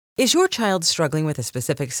Is your child struggling with a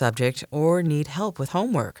specific subject or need help with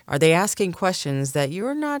homework? Are they asking questions that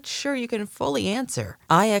you're not sure you can fully answer?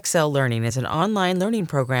 IXL Learning is an online learning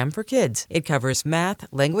program for kids. It covers math,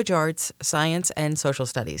 language arts, science, and social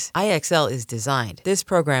studies. IXL is designed. This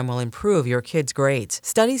program will improve your kids' grades.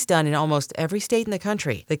 Studies done in almost every state in the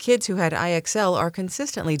country. The kids who had IXL are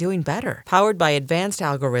consistently doing better. Powered by advanced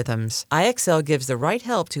algorithms, IXL gives the right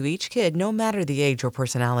help to each kid no matter the age or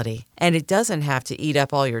personality. And it doesn't have to eat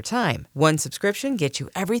up all your time. One subscription gets you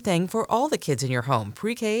everything for all the kids in your home,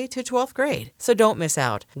 pre-K to 12th grade. So don't miss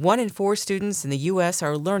out. 1 in 4 students in the U.S.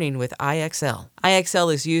 are learning with IXL.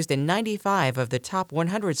 IXL is used in 95 of the top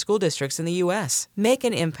 100 school districts in the U.S. Make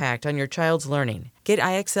an impact on your child's learning. Get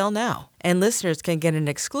IXL now. And listeners can get an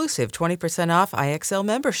exclusive 20% off IXL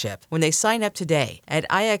membership when they sign up today at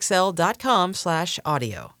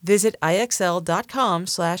IXL.com/audio. Visit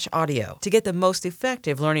IXL.com/audio to get the most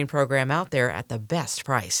effective learning program out there at the best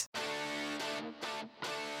price.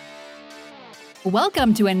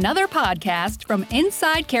 Welcome to another podcast from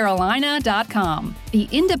InsideCarolina.com, the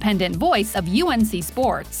independent voice of UNC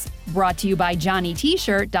Sports. Brought to you by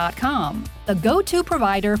JohnnyT-shirt.com, the go-to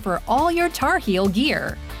provider for all your Tar Heel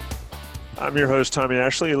gear. I'm your host, Tommy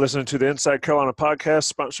Ashley. You're listening to the Inside Carolina podcast,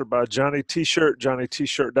 sponsored by Johnny T-shirt,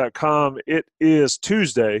 JohnnyT-shirt.com. It is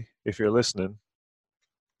Tuesday, if you're listening.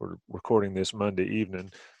 We're recording this Monday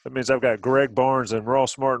evening. That means I've got Greg Barnes and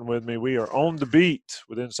Ross Martin with me. We are on the beat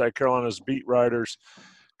with Inside Carolina's beat writers.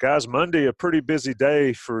 Guys, Monday, a pretty busy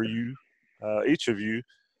day for you, each of you.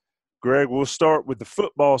 Greg, we'll start with the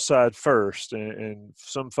football side first. And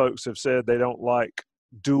some folks have said they don't like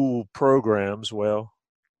dual programs. Well,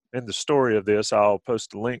 in the story of this, I'll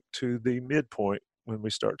post a link to the midpoint when we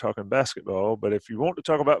start talking basketball. But if you want to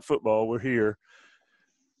talk about football, we're here.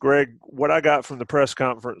 Greg, what I got from the press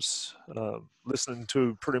conference, listening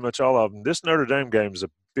to pretty much all of them, this Notre Dame game is a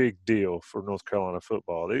big deal for North Carolina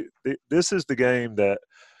football. This is the game that,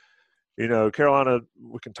 you know, Carolina,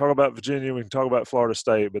 we can talk about Virginia, we can talk about Florida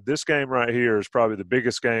State, but this game right here is probably the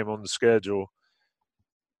biggest game on the schedule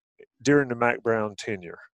during the Mack Brown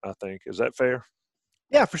tenure, I think. Is that fair?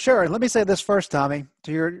 Yeah, for sure. And let me say this first, Tommy,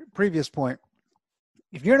 to your previous point.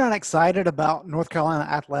 If you're not excited about North Carolina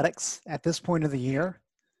athletics at this point of the year,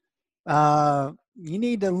 you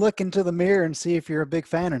need to look into the mirror and see if you're a big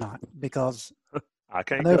fan or not, because I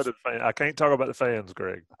can't talk about the fans,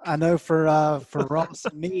 Greg. I know for Ross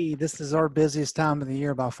and me, this is our busiest time of the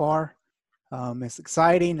year by far. It's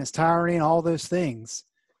exciting, it's tiring, all those things.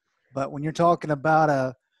 But when you're talking about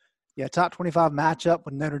a top 25 matchup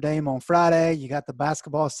with Notre Dame on Friday, you got the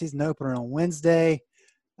basketball season opener on Wednesday.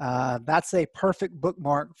 That's a perfect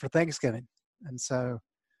bookmark for Thanksgiving. And so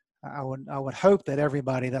I would hope that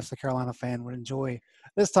everybody that's a Carolina fan would enjoy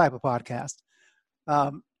this type of podcast.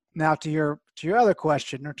 Now to your other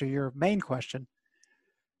question, or to your main question,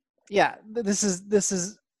 yeah, this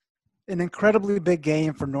is an incredibly big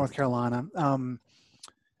game for North Carolina.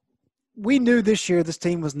 We knew this year this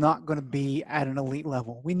team was not going to be at an elite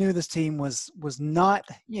level. We knew this team was not,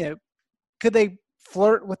 could they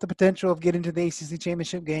flirt with the potential of getting to the ACC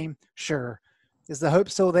championship game? Sure. Is the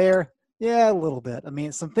hope still there? Yeah, a little bit. I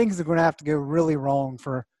mean, some things are going to have to go really wrong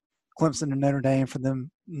for Clemson and Notre Dame for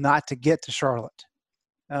them not to get to Charlotte.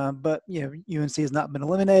 But, UNC has not been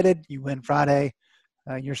eliminated. You win Friday.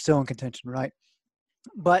 You're still in contention, right?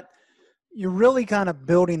 But you're really kind of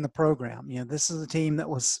building the program. This is a team that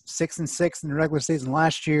was 6-6 in the regular season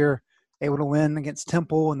last year, able to win against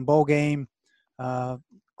Temple in the bowl game,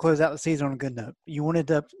 close out the season on a good note. You wanted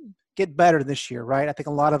to get better this year, right? I think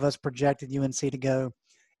a lot of us projected UNC to go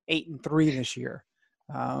 8-3 this year.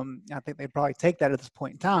 I think they'd probably take that at this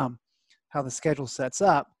point in time, how the schedule sets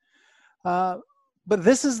up. But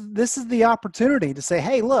this is the opportunity to say,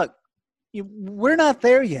 hey, look, we're not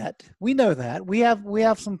there yet. We know that. We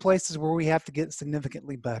have some places where we have to get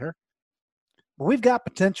significantly better. But we've got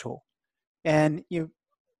potential. And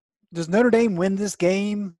does Notre Dame win this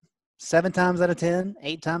game 7 times out of 10,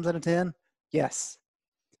 8 times out of 10? Yes.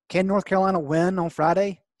 Can North Carolina win on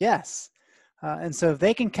Friday? Yes. And so if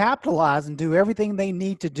they can capitalize and do everything they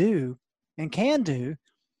need to do and can do,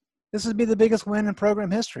 this would be the biggest win in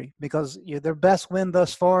program history, because their best win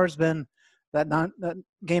thus far has been that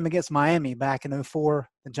game against Miami back in 2004,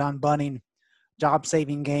 the John Bunning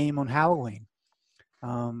job-saving game on Halloween.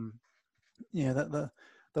 The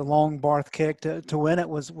long Barth kick to win it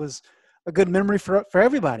was a good memory for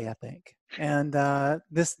everybody, I think. And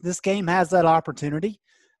this game has that opportunity.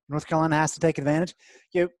 North Carolina has to take advantage.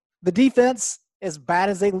 The defense, as bad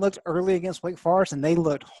as they looked early against Wake Forest, and they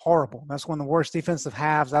looked horrible. That's one of the worst defensive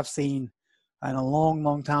halves I've seen in a long,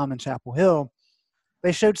 long time in Chapel Hill.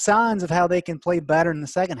 they showed signs of how they can play better in the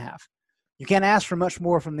second half. You can't ask for much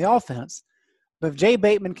more from the offense. But if Jay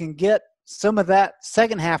Bateman can get some of that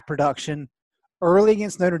second half production early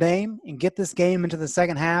against Notre Dame and get this game into the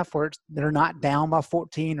second half where they're not down by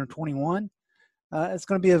 14 or 21, it's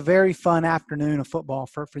going to be a very fun afternoon of football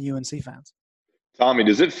for UNC fans. Tommy,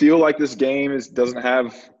 does it feel like this game doesn't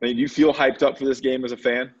have – do you feel hyped up for this game as a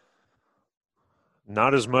fan?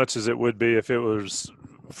 Not as much as it would be if it was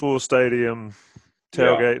full stadium,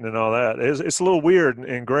 tailgating and all that. It's a little weird,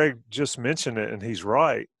 and Greg just mentioned it, and he's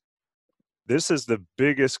right. This is the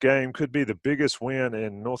biggest game, could be the biggest win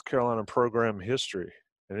in North Carolina program history.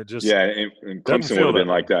 And it just and Clemson would have been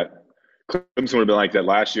like that. Clemson would have been like that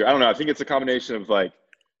last year. I don't know. I think it's a combination of like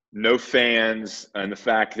no fans and the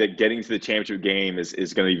fact that getting to the championship game is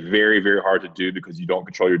going to be very, very hard to do because you don't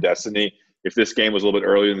control your destiny. If this game was a little bit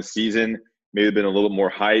earlier in the season, maybe been a little more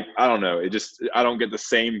hype. I don't know. I don't get the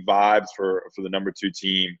same vibes for the number 2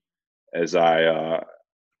 team as I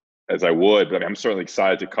would, but I'm certainly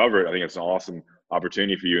excited to cover it. I think it's an awesome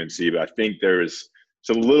opportunity for UNC, but I think it's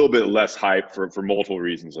a little bit less hype for multiple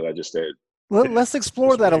reasons that I just stated. Well, let's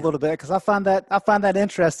explore that a little bit because I find that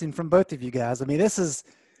interesting from both of you guys. I mean, this is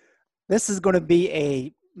going to be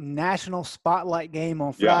a national spotlight game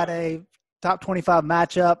on Friday, top 25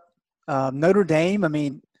 matchup. Notre Dame. I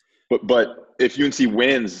mean, but if UNC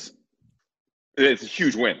wins, it's a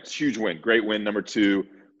huge win. It's a huge win. Great win. Number 2.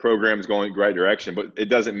 Program's going in the right direction, but it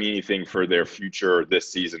doesn't mean anything for their future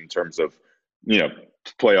this season in terms of,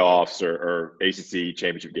 playoffs or ACC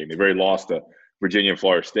championship game. They've already lost to Virginia and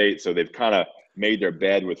Florida State, so they've kind of made their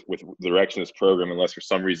bed with the direction of this program unless for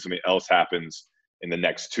some reason something else happens in the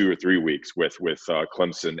next 2 or 3 weeks with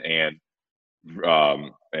Clemson and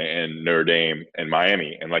Notre Dame and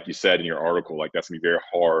Miami. And like you said in your article, like that's going to be very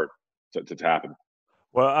hard to happen.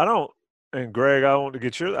 Well, and Greg, I want to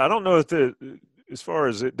get I don't know if as far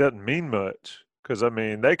as it doesn't mean much, because, I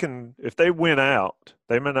mean, they can – if they win out,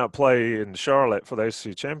 they may not play in Charlotte for the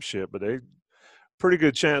ACC championship, but pretty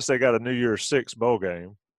good chance they got a New Year's Six bowl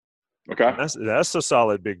game. Okay. And that's a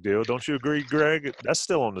solid big deal. Don't you agree, Greg? That's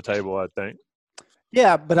still on the table, I think.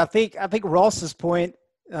 Yeah, but I think Ross's point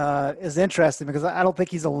is interesting because I don't think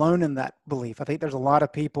he's alone in that belief. I think there's a lot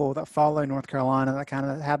of people that follow North Carolina that kind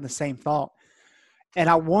of have the same thought. And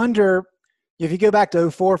I wonder if you go back to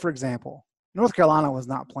 2004, for example, North Carolina was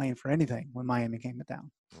not playing for anything when Miami came to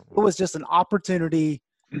town. It was just an opportunity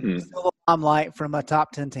to fill the limelight from a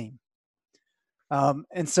top 10 team.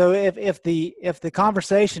 And so if the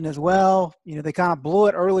conversation is, well, they kind of blew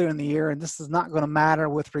it earlier in the year and this is not going to matter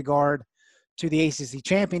with regard to the ACC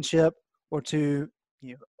championship or to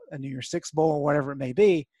a New Year's Six bowl or whatever it may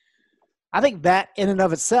be, I think that in and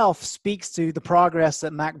of itself speaks to the progress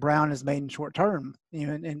that Mack Brown has made in short term,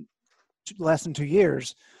 in less than 2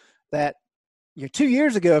 years. That 2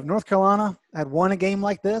 years ago, if North Carolina had won a game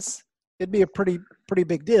like this, it'd be a pretty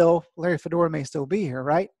big deal. Larry Fedora may still be here,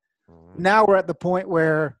 right? Mm-hmm. Now we're at the point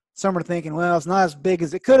where some are thinking, well, it's not as big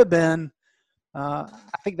as it could have been. I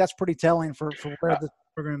think that's pretty telling for where the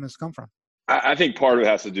program has come from. I think part of it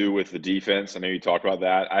has to do with the defense. I know you talked about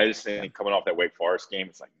that. I just think coming off that Wake Forest game,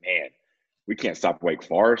 it's like, man, we can't stop Wake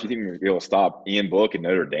Forest. You think we're going to be able to stop Ian Book and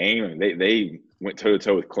Notre Dame? I mean, they went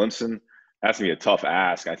toe-to-toe with Clemson. That's going to be a tough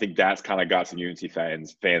ask. I think that's kind of got some UNC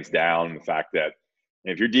fans down, the fact that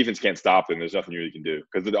if your defense can't stop them, there's nothing you really can do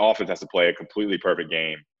because the offense has to play a completely perfect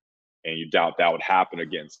game, and you doubt that would happen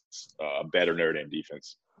against a better Notre Dame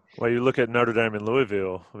defense. Well, you look at Notre Dame and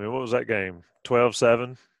Louisville. I mean, what was that game?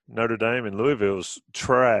 12-7? Notre Dame and Louisville's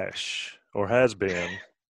trash, or has been,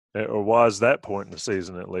 or was that point in the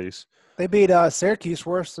season at least. They beat Syracuse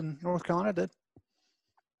worse than North Carolina did.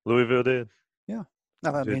 Louisville did? Yeah.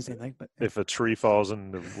 Not that means anything, but if a tree falls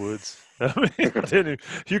in the woods, I mean,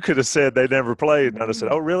 you could have said they never played, and I'd have said,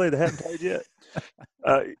 "Oh, really? They haven't played yet."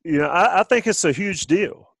 I think it's a huge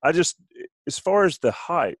deal. As far as the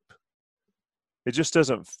hype, it just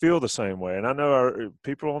doesn't feel the same way. And I know our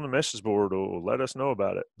people on the message board will let us know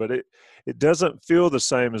about it, but it doesn't feel the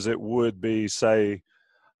same as it would be, say,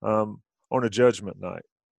 on a judgment night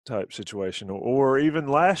type situation, or even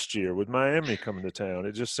last year with Miami coming to town.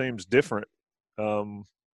 It just seems different.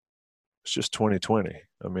 It's just 2020.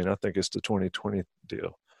 I mean, I think it's the 2020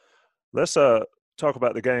 deal. Let's talk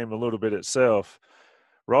about the game a little bit itself.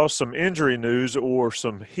 Ross, some injury news or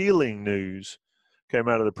some healing news came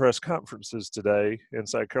out of the press conferences today in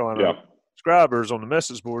South Carolina. Yeah. Subscribers on the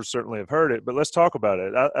message board certainly have heard it, but let's talk about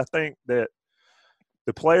it. I think that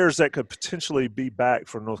the players that could potentially be back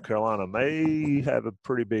for North Carolina may have a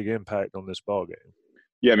pretty big impact on this ball game.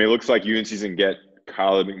 Yeah, I mean, it looks like UNC's going to get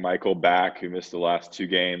Kyler McMichael back, who missed the last 2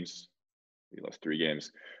 games. He lost 3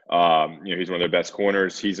 games. He's one of their best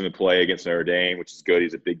corners. He's going to play against Notre Dame, which is good.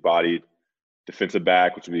 He's a big-bodied defensive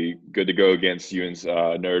back, which would be good to go against UN's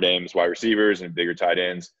Notre Dame's wide receivers and bigger tight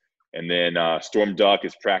ends. And then Storm Duck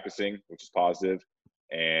is practicing, which is positive.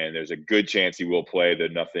 And there's a good chance he will play.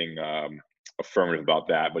 There's nothing affirmative about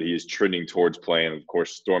that, but he is trending towards playing. Of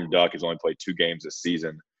course, Storm Duck has only played 2 games this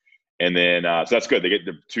season. And then so that's good. They get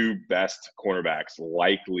the 2 best cornerbacks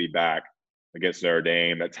likely back against Notre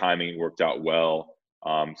Dame. That timing worked out well.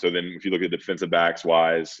 So then if you look at defensive backs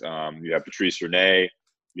wise, you have Patrice Rene,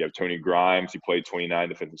 you have Tony Grimes, who played 29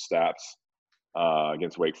 defensive snaps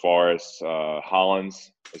against Wake Forest.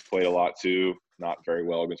 Hollins has played a lot too, not very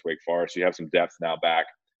well against Wake Forest. So you have some depth now back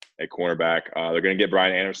at cornerback. They're going to get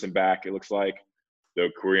Brian Anderson back, it looks like. Though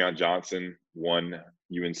Querion Johnson won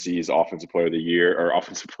UNC's Offensive Player of the Year or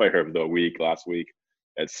Offensive Player of the Week last week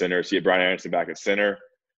at center. So you have Brian Anderson back at center.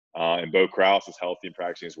 And Bo Krause is healthy and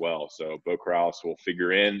practicing as well. So Bo Krause will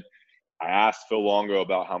figure in. I asked Phil Longo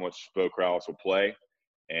about how much Bo Krause will play.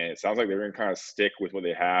 And it sounds like they're going to kind of stick with what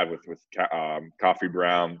they have with Joffrey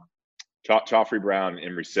Brown, and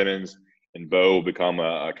Emory Simmons. And Bo will become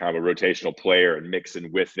a kind of a rotational player and mix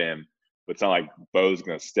in with them. But it's not like Bo's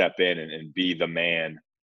going to step in and be the man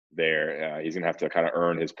there. He's going to have to kind of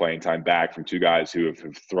earn his playing time back from 2 guys who have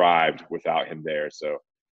thrived without him there. So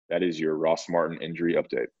that is your Ross Martin injury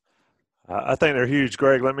update. I think they're huge,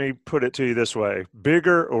 Greg. Let me put it to you this way.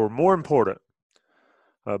 Bigger or more important,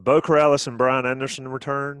 Bo Corrales and Brian Anderson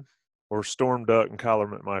return, or Storm Duck and Kyler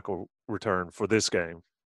McMichael return for this game?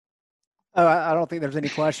 Oh, I don't think there's any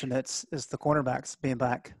question it's the cornerbacks being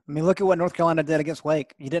back. I mean, look at what North Carolina did against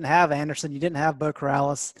Wake. You didn't have Anderson. You didn't have Bo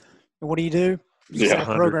Corrales. And what do? You set a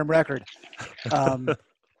program record.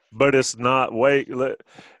 But it's not Wake.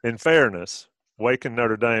 In fairness, Wake and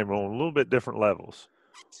Notre Dame are on a little bit different levels.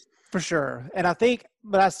 For sure. And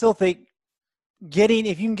I still think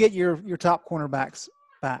if you can get your top cornerbacks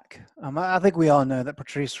back, I think we all know that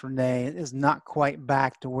Patrice Rene is not quite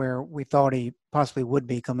back to where we thought he possibly would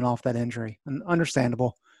be coming off that injury. And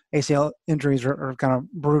understandable. ACL injuries are kind of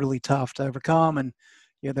brutally tough to overcome, and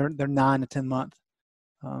they're 9 to 10 month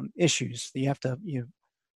issues that you have to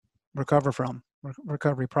recover from,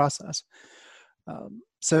 recovery process.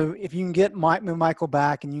 So if you can get Michael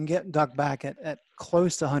back and you can get Duck back at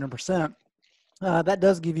close to 100%, that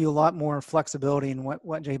does give you a lot more flexibility in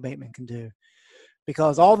what Jay Bateman can do.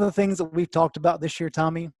 Because all the things that we've talked about this year,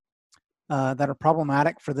 Tommy, that are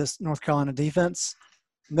problematic for this North Carolina defense,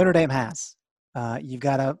 Notre Dame has. You've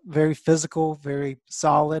got a very physical, very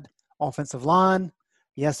solid offensive line.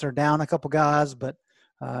 Yes, they're down a couple guys, but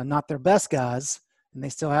not their best guys. And they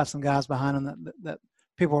still have some guys behind them that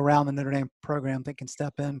people around the Notre Dame program that can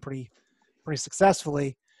step in pretty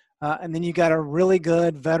successfully. And then you got a really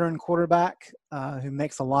good veteran quarterback who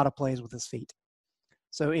makes a lot of plays with his feet.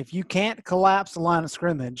 So if you can't collapse the line of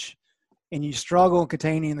scrimmage and you struggle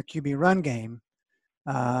containing the QB run game,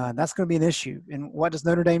 that's going to be an issue. And what does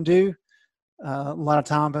Notre Dame do? A lot of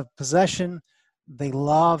time of possession. They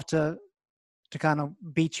love to kind of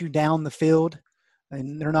beat you down the field.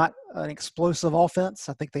 And they're not an explosive offense.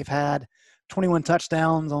 I think they've had 21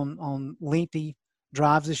 touchdowns on lengthy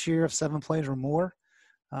drives this year of 7 plays or more.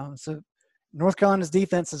 So North Carolina's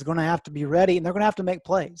defense is going to have to be ready, and they're going to have to make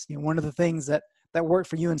plays. One of the things that worked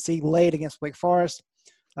for UNC late against Wake Forest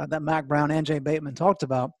that Mack Brown and Jay Bateman talked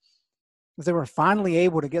about was they were finally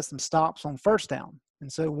able to get some stops on first down.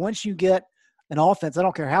 And so once you get an offense, I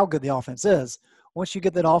don't care how good the offense is, once you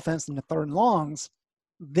get that offense in the 3rd and longs,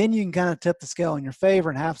 then you can kind of tip the scale in your favor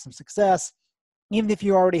and have some success, even if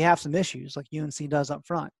you already have some issues like UNC does up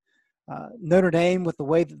front. Notre Dame, with the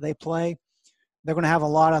way that they play, they're going to have a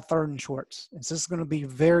lot of 3rd and shorts. And so it's going to be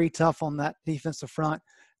very tough on that defensive front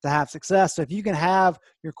to have success. So if you can have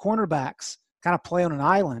your cornerbacks kind of play on an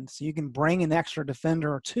island, so you can bring an extra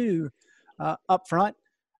defender or 2 up front,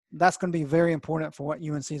 that's going to be very important for what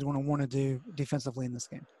UNC is going to want to do defensively in this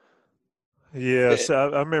game. Yes, I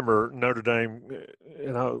remember Notre Dame,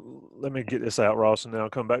 and let me get this out, Ross, and then I'll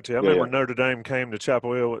come back to you. I remember Notre Dame came to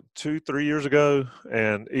Chapel Hill 2-3 years ago,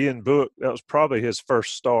 and Ian Book, that was probably his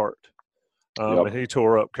first start, and he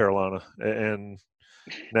tore up Carolina, and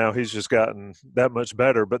now he's just gotten that much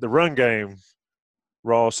better. But the run game,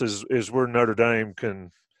 Ross, is where Notre Dame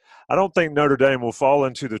can – I don't think Notre Dame will fall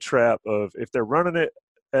into the trap of if they're running it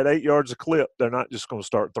at 8 yards a clip, they're not just going to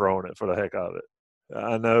start throwing it for the heck of it.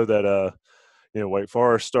 I know that Wake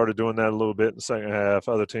Forest started doing that a little bit in the second half.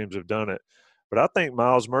 Other teams have done it. But I think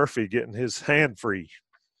Miles Murphy getting his hand free,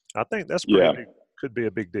 I think that's could be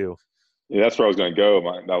a big deal. Yeah, that's where I was going to go.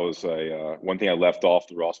 That was one thing I left off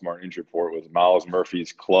the Ross Martin injury report was Miles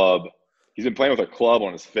Murphy's club he's been playing with a club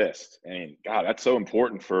on his fist. I mean, God, that's so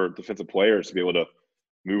important for defensive players to be able to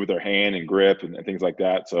move with their hand and grip and things like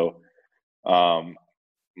that. So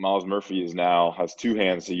Myles Murphy has 2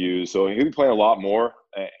 hands to use. So he'll be playing a lot more.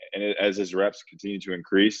 And as his reps continue to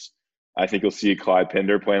increase, I think you'll see Clyde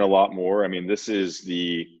Pender playing a lot more. I mean, this is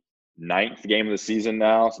the 9th game of the season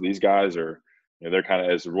now. So these guys are, they're kind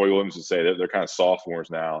of, as Roy Williams would say, they're kind of sophomores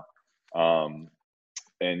now.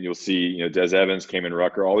 And you'll see, Des Evans, Kamen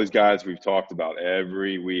Rucker, all these guys we've talked about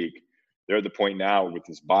every week. They're at the point now with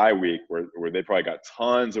this bye week where they probably got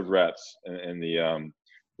tons of reps in the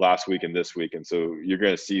last week and this week. And so you're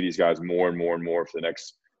going to see these guys more and more and more for the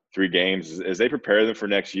next 3 games as they prepare them for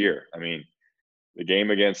next year. I mean, the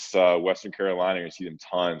game against Western Carolina, you're going to see them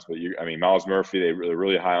tons. But, Myles Murphy, they're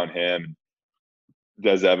really high on him.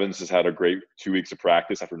 Des Evans has had a great 2 weeks of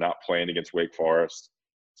practice after not playing against Wake Forest.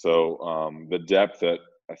 So the depth that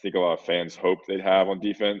I think a lot of fans hoped they'd have on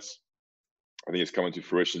defense, I think it's coming to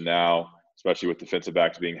fruition now, especially with defensive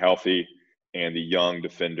backs being healthy and the young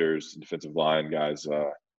defenders, defensive line guys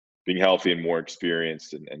being healthy and more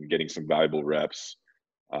experienced and getting some valuable reps.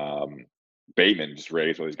 Bateman just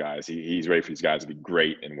ready for these guys. He's ready for these guys to be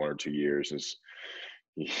great in 1 or 2 years.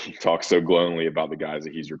 He talks so glowingly about the guys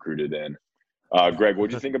that he's recruited in. Greg, what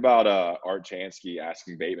do you think about Art Chansky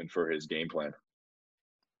asking Bateman for his game plan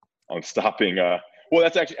on stopping? Well,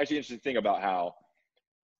 that's actually an interesting thing about how.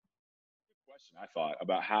 Question I thought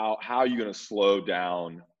about how you're going to slow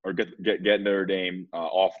down or get Notre Dame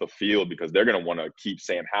off the field, because they're going to want to keep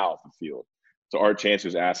Sam Howell off the field. So Art Chansky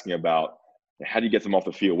was asking about how do you get them off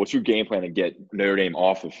the field? What's your game plan to get Notre Dame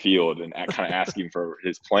off the field, and kind of asking for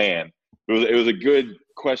his plan. It was a good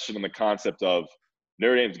question on the concept of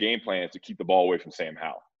Notre Dame's game plan is to keep the ball away from Sam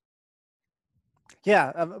Howell.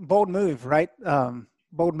 Yeah, bold move, right?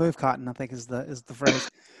 Bold move, Cotton, I think is the phrase.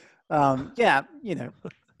 Yeah,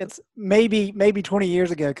 it's maybe 20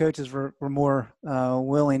 years ago, coaches were more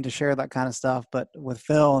willing to share that kind of stuff, but with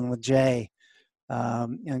Phil and with Jay,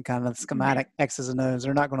 and kind of schematic X's and O's,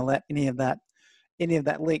 they're not going to let any of that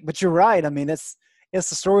leak. But you're right. I mean, it's the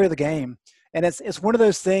story of the game, and it's one of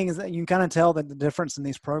those things that you can kind of tell that the difference in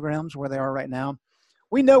these programs where they are right now.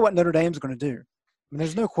 We know what Notre Dame's going to do. I mean,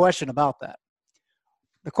 there's no question about that.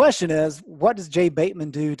 The question is, what does Jay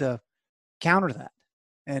Bateman do to counter that?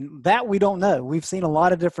 And that we don't know. We've seen a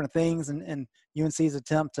lot of different things in UNC's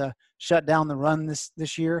attempt to shut down the run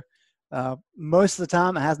this year. Most of the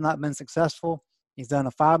time, it has not been successful. He's done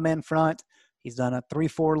a 5-man front. He's done a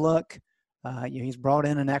 3-4 look. He's brought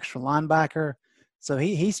in an extra linebacker. So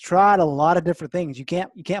he's tried a lot of different things. You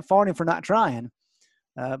can't fault him for not trying.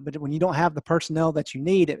 But when you don't have the personnel that you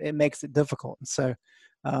need, it makes it difficult. And so,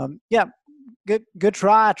 good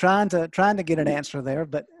try trying to get an answer there.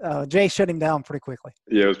 But Jay shut him down pretty quickly.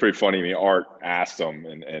 Yeah, it was pretty funny. I mean, Art asked him,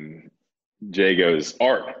 and Jay goes,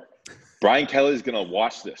 "Art, Brian Kelly's going to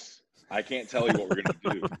watch this. I can't tell you what we're going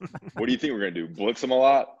to do. What do you think we're going to do? Blitz him a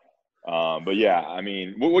lot?" But yeah, I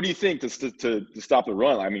mean, what do you think to stop the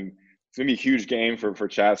run? I mean, it's going to be a huge game for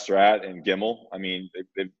Chad Stratt and Gimmel. I mean,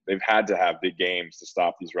 they've had to have big games to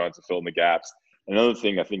stop these runs and fill in the gaps. Another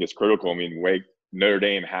thing I think is critical. I mean, Notre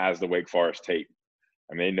Dame has the Wake Forest tape.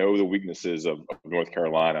 I mean, they know the weaknesses of North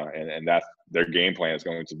Carolina, and that's their game plan is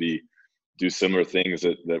going to be do similar things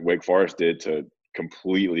that Wake Forest did to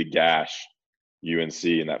completely gash UNC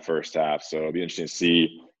in that first half. So it'll be interesting to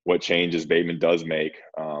see what changes Bateman does make,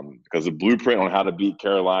 because the blueprint on how to beat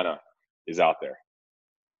Carolina is out there.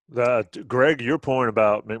 Greg, your point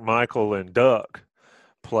about McMichael and Duck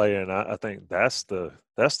playing, I think that's the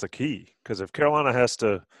key, because if Carolina has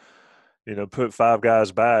to, put 5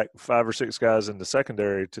 or 6 guys in the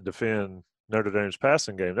secondary to defend Notre Dame's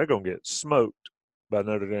passing game, they're going to get smoked by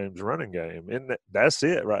Notre Dame's running game. And that's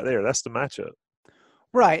it right there. That's the matchup.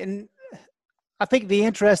 Right. And I think the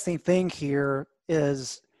interesting thing here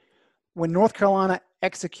is when North Carolina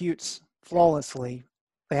executes flawlessly,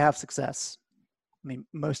 they have success. I mean,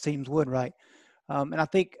 most teams would, right? And I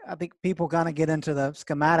think people kind of get into the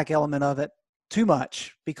schematic element of it too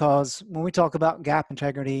much, because when we talk about gap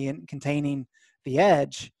integrity and containing the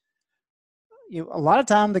edge, a lot of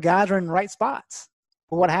time the guys are in the right spots.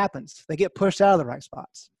 But what happens? They get pushed out of the right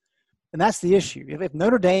spots. And that's the issue. If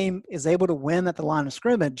Notre Dame is able to win at the line of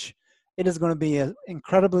scrimmage, it is going to be an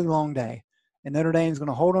incredibly long day. And Notre Dame is going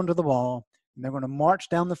to hold onto the ball, and they're going to march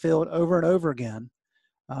down the field over and over again.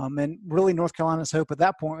 And really North Carolina's hope at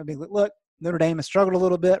that point would be, look, Notre Dame has struggled a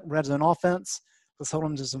little bit, red zone offense. Let's hold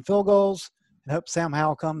them to some field goals and hope Sam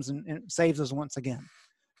Howell comes and saves us once again.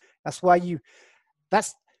 That's why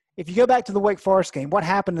if you go back to the Wake Forest game, what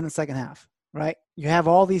happened in the second half, right? You have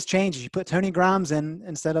all these changes. You put Tony Grimes in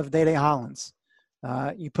instead of Day-Day Hollins.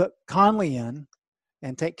 You put Conley in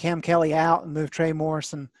and take Cam Kelly out and move Trey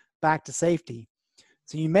Morrison back to safety.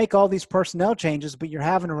 So you make all these personnel changes, but you're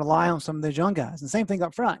having to rely on some of those young guys. And same thing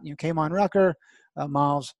up front. K'Mon Rucker,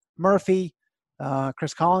 Miles Murphy,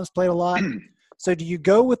 Chris Collins played a lot. So do you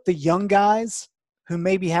go with the young guys who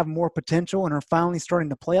maybe have more potential and are finally starting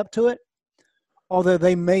to play up to it? Although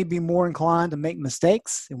they may be more inclined to make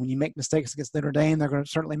mistakes. And when you make mistakes against Notre Dame, they're going to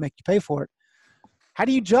certainly make you pay for it. How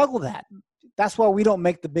do you juggle that? That's why we don't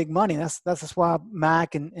make the big money. That's why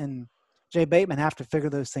Mac and Jay Bateman have to figure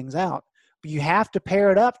those things out. But you have to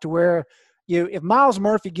pair it up to where if Miles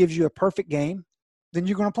Murphy gives you a perfect game, then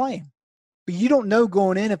you're going to play him. But you don't know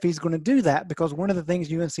going in if he's going to do that, because one of the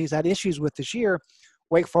things UNC's had issues with this year,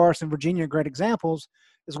 Wake Forest and Virginia are great examples,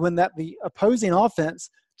 is when the opposing offense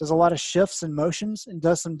does a lot of shifts and motions and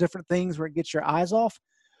does some different things where it gets your eyes off.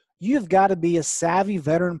 You've got to be a savvy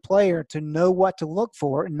veteran player to know what to look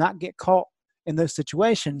for and not get caught in those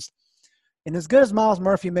situations. And as good as Miles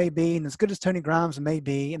Murphy may be, and as good as Tony Grimes may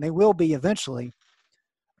be, and they will be eventually,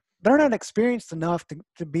 they're not experienced enough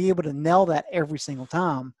to be able to nail that every single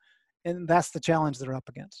time. And that's the challenge they're up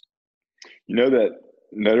against. You know that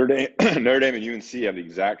Notre Dame and UNC have the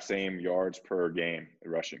exact same yards per game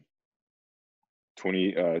rushing.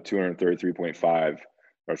 233.5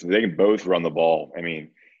 rushing. They can both run the ball. I mean,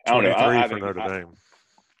 I don't know. 23 for Notre Dame.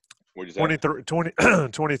 What'd you say?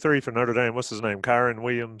 23 for Notre Dame. What's his name? Kyron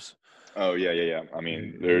Williams. Oh, yeah. I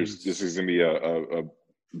mean, this is going to be a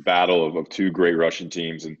battle of two great Russian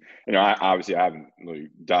teams. And, I haven't really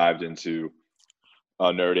dived into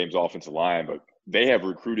Notre Dame's offensive line, but they have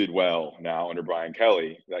recruited well now under Brian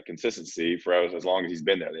Kelly, that consistency for as long as he's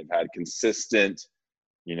been there. They've had consistent,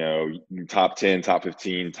 top 10, top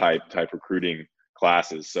 15 type recruiting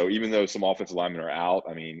classes. So even though some offensive linemen are out,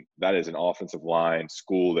 I mean, that is an offensive line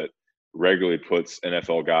school that regularly puts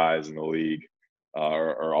NFL guys in the league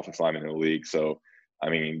or offensive linemen in the league. So, I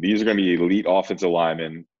mean, these are going to be elite offensive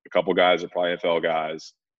linemen. A couple guys are probably NFL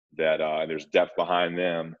guys that there's depth behind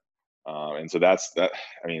them. And so that's the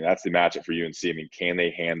matchup for UNC. I mean, can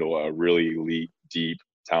they handle a really elite, deep,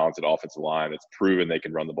 talented offensive line that's proven they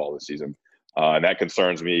can run the ball this season? And that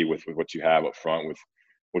concerns me with what you have up front with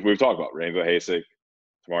what we've talked about: Rainbow Hasek,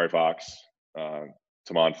 Tamari Fox,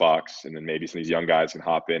 Tamon Fox, and then maybe some of these young guys can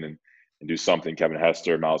hop in and do something. Kevin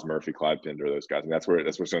Hester, Miles Murphy, Clyde Pinder, those guys. And that's where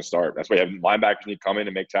it's going to start. That's why you have linebackers need to come in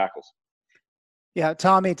and make tackles. Yeah,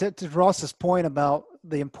 Tommy, to Ross's point about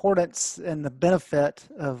the importance and the benefit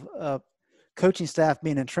of coaching staff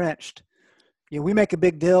being entrenched, we make a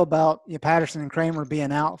big deal about Patterson and Kramer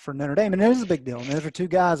being out for Notre Dame, and it is a big deal. And those are two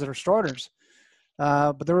guys that are starters.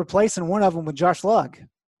 But they're replacing one of them with Josh Lugg,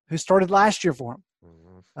 who started last year for him.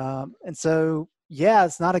 And so,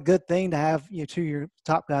 it's not a good thing to have two of your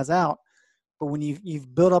top guys out. But when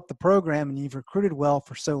you've built up the program and you've recruited well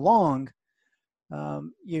for so long,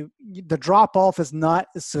 the drop off is not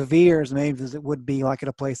as severe as maybe as it would be like at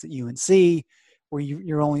a place at UNC, where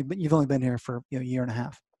you've only been here for a year and a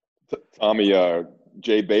half. Tommy,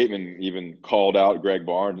 Jay Bateman even called out Greg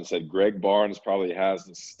Barnes and said Greg Barnes probably has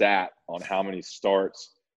the stat on how many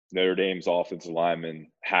starts Notre Dame's offensive linemen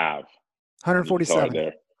have. 147.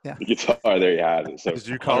 There. Yeah. The guitar there, he has it. So did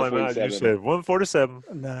you call him out? You said 147.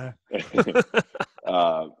 No.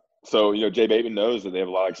 So, Jay Bateman knows that they have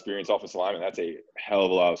a lot of experienced offensive linemen. That's a hell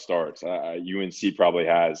of a lot of starts. UNC probably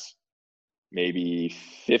has maybe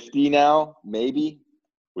 50 now, maybe,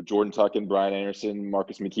 with Jordan Tucken, Brian Anderson,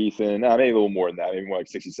 Marcus McKeithen. Maybe a little more than that, maybe more like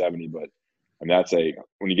 60, 70. But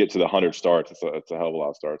when you get to the 100 starts, it's a hell of a lot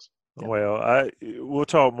of starts. Well, we'll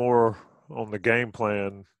talk more on the game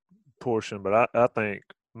plan portion, but I think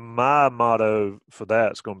my motto for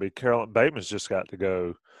that is going to be Carolyn Bateman's just got to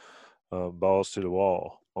go balls to the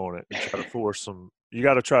wall on it and try to force them. You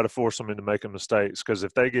got to try to force them into making mistakes, because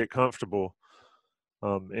if they get comfortable,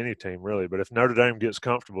 any team really, but if Notre Dame gets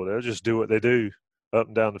comfortable, they'll just do what they do up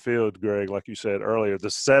and down the field, Greg, like you said earlier. The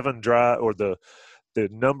 7 drive or the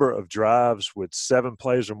number of drives with 7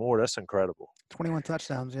 plays or more, that's incredible. 21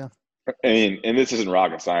 touchdowns, yeah. I mean, and this isn't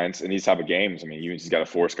rocket science in these type of games. I mean, UNC's got to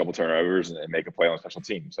force a couple turnovers and make a play on special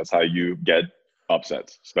teams. That's how you get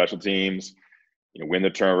upsets. Special teams, win the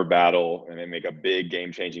turnover battle and then make a big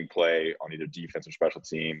game-changing play on either defense or special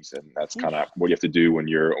teams. And that's kind of what you have to do when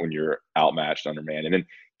you're outmatched, undermanned. And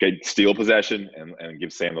then steal possession and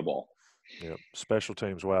give Sam the ball. Yep, special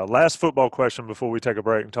teams. Wow. Last football question before we take a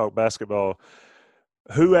break and talk basketball.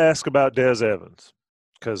 Who asked about Des Evans?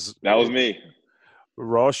 Because that was me.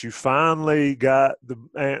 Ross, you finally got the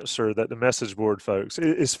answer that the message board folks.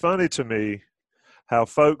 It's funny to me how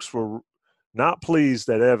folks were not pleased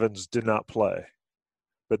that Evans did not play.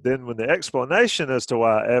 But then when the explanation as to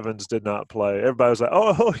why Evans did not play, everybody was like,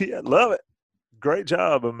 oh, yeah, love it. Great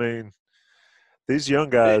job. I mean, these young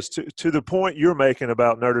guys, to the point you're making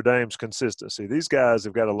about Notre Dame's consistency, these guys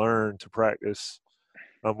have got to learn to practice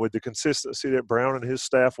with the consistency that Brown and his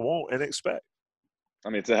staff want and expect. I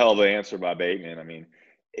mean, it's a hell of an answer by Bateman. I mean,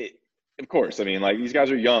 of course. I mean, like, these guys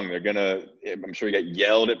are young. They're going to – I'm sure you get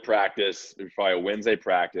yelled at practice. There's probably a Wednesday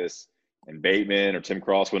practice, and Bateman or Tim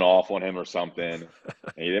Cross went off on him or something, and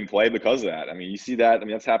he didn't play because of that. I mean, you see that. I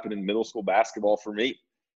mean, that's happened in middle school basketball for me.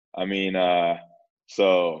 I mean,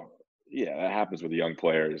 so, yeah, that happens with the young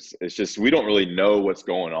players. It's just we don't really know what's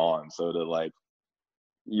going on. So,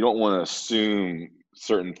 you don't want to assume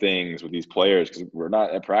certain things with these players because we're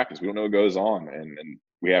not at practice. We don't know what goes on, and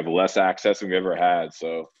we have less access than we ever had.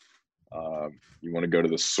 So, you want to go to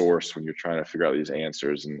the source when you're trying to figure out these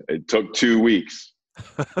answers. And it took 2 weeks.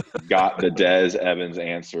 Got the Des Evans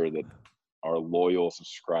answer that our loyal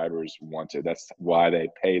subscribers wanted. That's why they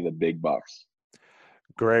pay the big bucks.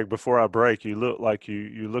 Greg, before I break, you look like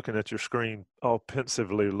you're looking at your screen all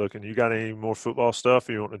pensively looking. You got any more football stuff,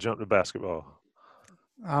 or you want to jump to basketball?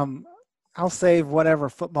 I'll save whatever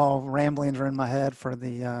football ramblings are in my head for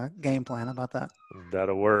the game plan. How about that?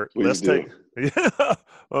 That'll work. Please Yeah.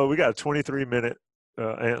 Well, we got a 23-minute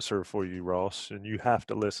answer for you, Ross, and you have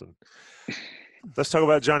to listen. Let's talk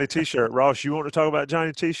about Johnny T-shirt. Ross, you want to talk about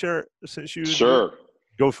Johnny T-shirt since you Sure.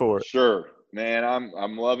 Go for it. Sure. Man,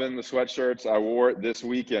 I'm loving the sweatshirts. I wore it this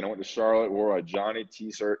weekend. I went to Charlotte, wore a Johnny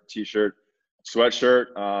T-shirt sweatshirt.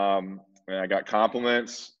 And I got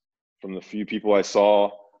compliments from the few people I saw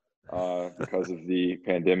because of the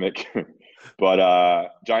pandemic. But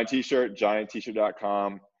Giant T-shirt,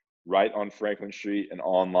 giantt-shirt.com, right on Franklin Street, and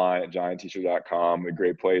online at giantt-shirt.com. A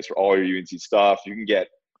great place for all your UNC stuff. You can get,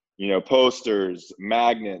 posters,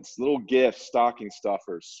 magnets, little gifts, stocking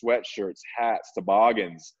stuffers, sweatshirts, hats,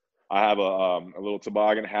 toboggans. I have a little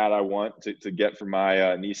toboggan hat I want to get for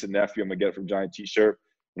my niece and nephew. I'm going to get it from Giant T-shirt.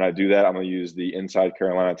 When I do that, I'm going to use the Inside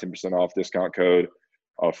Carolina 10% off discount code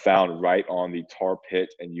found right on the Tar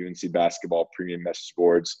Pit and UNC basketball premium message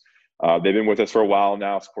boards. They've been with us for a while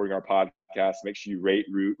now, supporting our podcast. Make sure you rate,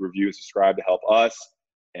 review, and subscribe to help us.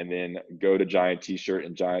 And then go to Giant T-shirt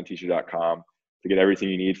and giantt-shirt.com to get everything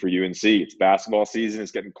you need for UNC. It's basketball season.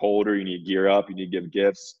 It's getting colder. You need gear up. You need to give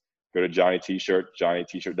gifts. Go to Johnny T-shirt,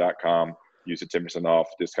 giantt-shirt.com. Use the 10% off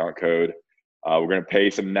discount code. We're going to pay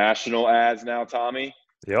some national ads now, Tommy.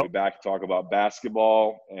 Yep. We'll be back to talk about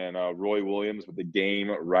basketball and Roy Williams with the game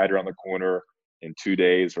right around the corner in 2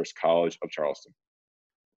 days versus College of Charleston.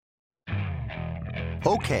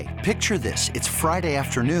 Okay, picture this. It's Friday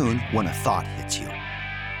afternoon when a thought hits you.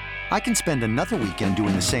 I can spend another weekend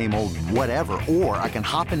doing the same old whatever, or I can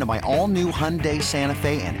hop into my all-new Hyundai Santa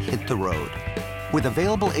Fe and hit the road. With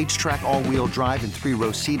available H-Track all-wheel drive and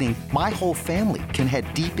 3-row seating, my whole family can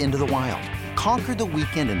head deep into the wild. Conquer the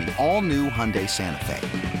weekend in the all-new Hyundai Santa Fe.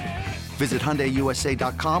 Visit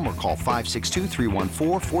HyundaiUSA.com or call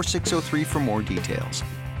 562-314-4603 for more details.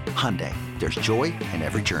 Hyundai, there's joy in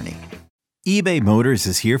every journey. eBay Motors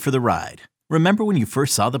is here for the ride. Remember when you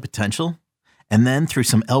first saw the potential? And then through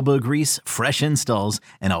some elbow grease, fresh installs,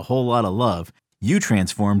 and a whole lot of love, you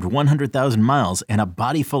transformed 100,000 miles and a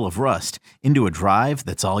body full of rust into a drive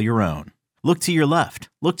that's all your own. Look to your left.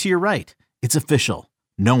 Look to your right. It's official.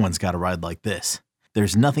 No one's got a ride like this.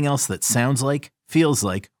 There's nothing else that sounds like, feels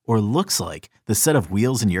like, or looks like the set of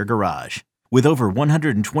wheels in your garage. With over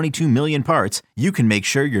 122 million parts, you can make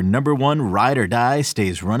sure your number one ride or die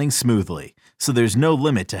stays running smoothly, so there's no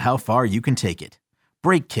limit to how far you can take it.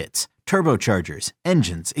 Brake kits, turbochargers,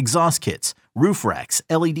 engines, exhaust kits, roof racks,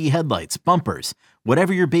 LED headlights, bumpers,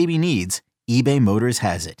 whatever your baby needs, eBay Motors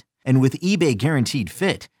has it. And with eBay Guaranteed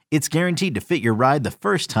Fit, it's guaranteed to fit your ride the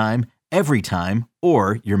first time, every time,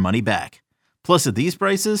 or your money back. Plus, at these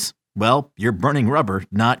prices, well, you're burning rubber,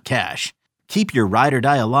 not cash. Keep your ride or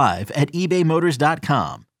die alive at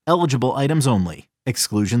ebaymotors.com. Eligible items only.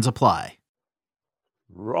 Exclusions apply.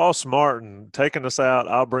 Ross Martin taking us out.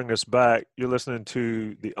 I'll bring us back. You're listening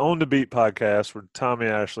to the On the Beat podcast with Tommy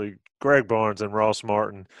Ashley, Greg Barnes, and Ross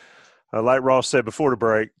Martin. Like Ross said before the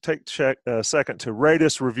break, take a second to rate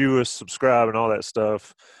us, review us, subscribe, and all that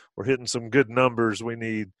stuff. We're hitting some good numbers. We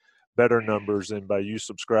need better numbers, and by you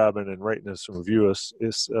subscribing and rating us and review us,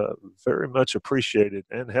 it's very much appreciated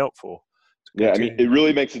and helpful. Yeah, I mean, it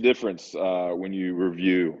really makes a difference when you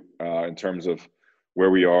review in terms of where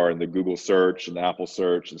we are in the Google search and Apple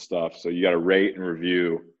search and stuff. So you got to rate and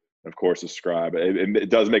review, and of course, subscribe. It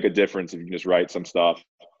does make a difference if you can just write some stuff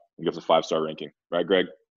and give us a 5-star ranking. Right, Greg?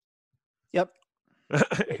 Yep.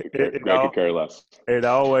 Greg could care less. It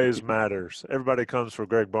always matters. Everybody comes for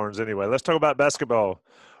Greg Barnes anyway. Let's talk about basketball.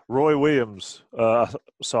 Roy Williams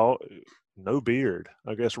saw no beard.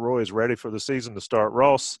 I guess Roy is ready for the season to start.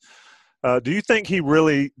 Ross, do you think he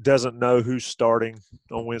really doesn't know who's starting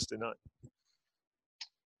on Wednesday night?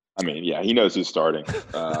 I mean, yeah, he knows who's starting.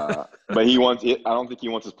 But he wants it. I don't think he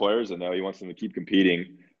wants his players to know. He wants them to keep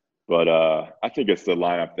competing. But I think it's the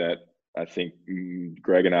lineup that I think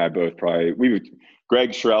Greg and I both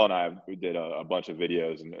Greg, Sherelle, and I, we did a bunch of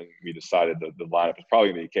videos, and we decided that the lineup is probably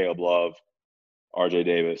going to be Caleb Love, R.J.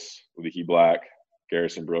 Davis, Leaky Black,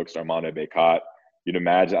 Garrison Brooks, Armando Bacot. You'd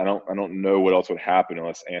imagine. I don't know what else would happen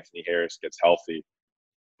unless Anthony Harris gets healthy,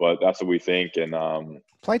 but that's what we think. And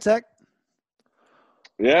Playtech.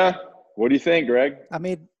 Yeah. What do you think, Greg? I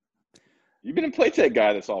mean, you've been a Playtech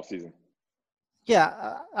guy this offseason.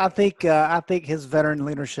 Yeah, I think his veteran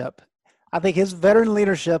leadership. I think his veteran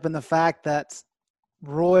leadership and the fact that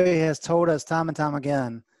Roy has told us time and time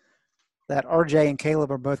again that RJ and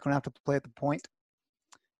Caleb are both going to have to play at the point.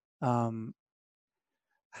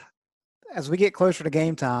 As we get closer to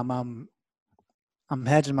game time, I'm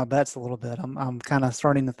hedging my bets a little bit. I'm kind of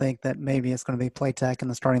starting to think that maybe it's going to be Playtech in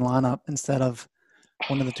the starting lineup instead of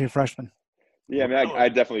one of the two freshmen. Yeah, I mean, I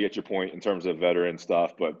definitely get your point in terms of veteran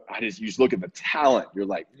stuff, but you just look at the talent. You're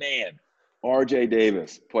like, man, R.J.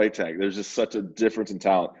 Davis, Playtech. There's just such a difference in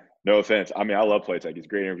talent. No offense. I mean, I love Playtech. He's a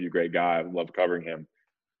great interview, great guy. I love covering him.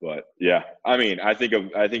 But yeah, I mean, I think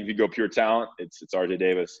if you go pure talent, it's R.J.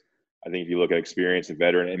 Davis. I think if you look at experience and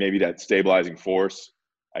veteran and maybe that stabilizing force,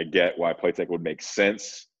 I get why Playtech would make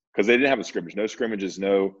sense because they didn't have a scrimmage. No scrimmages,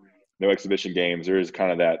 no exhibition games. There is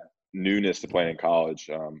kind of that newness to playing in college.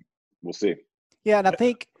 We'll see. Yeah, and I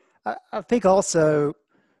think also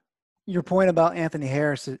your point about Anthony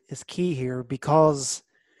Harris is key here because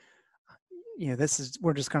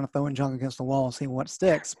we're just kind of throwing junk against the wall and seeing what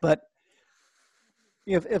sticks. But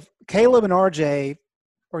if Caleb and RJ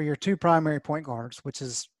are your two primary point guards, which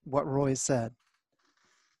is what Roy said,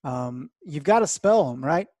 you've got to spell them,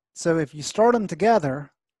 right? So if you start them together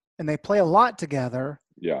and they play a lot together,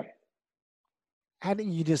 yeah. How do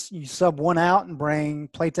you sub one out and bring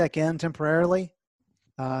Playtech in temporarily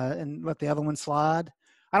and let the other one slide?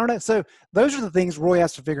 I don't know. So those are the things Roy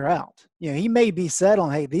has to figure out. He may be set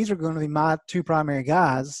on, hey, these are going to be my two primary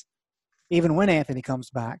guys, even when Anthony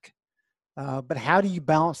comes back. But how do you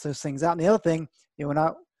balance those things out? And the other thing, when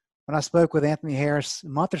I spoke with Anthony Harris a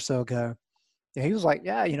month or so ago, he was like,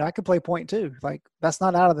 yeah, I could play point too. Like, that's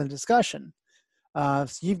not out of the discussion. So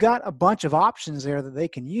you've got a bunch of options there that they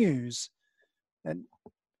can use. And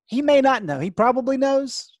he may not know. He probably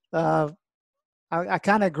knows. I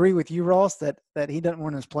kind of agree with you, Ross, that he doesn't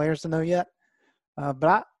want his players to know yet.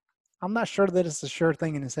 But I'm not sure that it's a sure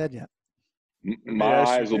thing in his head yet. My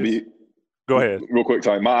eyes will be – go ahead. Real quick,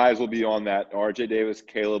 Tommy. My eyes will be on that R.J. Davis,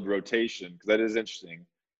 Caleb rotation because that is interesting.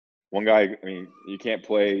 One guy, I mean, you can't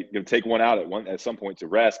play – take one out at some point to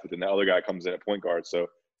rest, but then the other guy comes in at point guard. So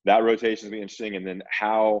that rotation is going to be interesting. And then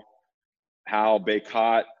how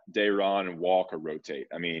Bacot, Day'Ron, and Walker rotate.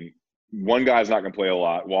 I mean, one guy's not going to play a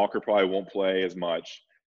lot. Walker probably won't play as much.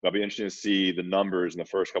 It'll be interesting to see the numbers in the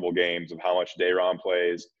first couple of games of how much Day'Ron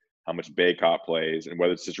plays, how much Bacot plays, and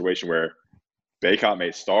whether it's a situation where Bacot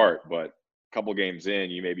may start, but a couple games in,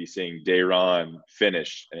 you may be seeing Day'Ron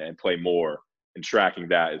finish and play more. And tracking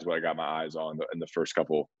that is what I got my eyes on in the first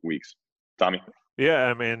couple weeks. Tommy? Yeah,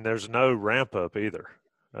 I mean, there's no ramp up either.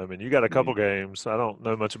 I mean, you got a couple games. I don't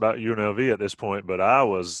know much about UNLV at this point, but I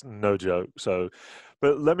was no joke. So,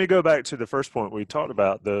 but let me go back to the first point we talked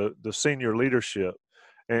about, the senior leadership.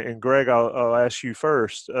 And Greg, I'll ask you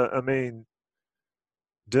first. I mean,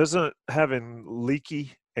 doesn't having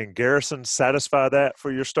Leaky and Garrison satisfy that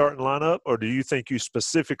for your starting lineup, or do you think you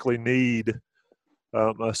specifically need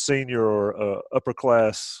a senior or upper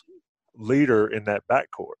class leader in that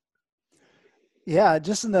backcourt? Yeah,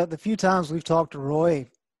 just in the few times we've talked to Roy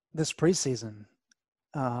this preseason,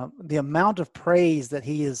 the amount of praise that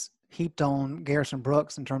he has heaped on Garrison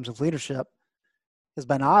Brooks in terms of leadership has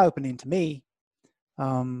been eye-opening to me.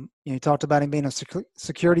 He talked about him being a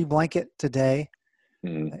security blanket today.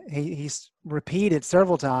 He's repeated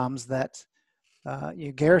several times that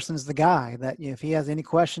Garrison's the guy that if he has any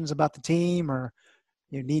questions about the team or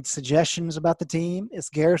needs suggestions about the team, it's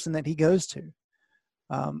Garrison that he goes to.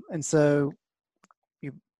 And so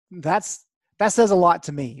that says a lot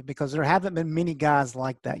to me because there haven't been many guys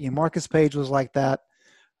like that. Marcus Page was like that.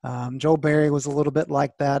 Joel Berry was a little bit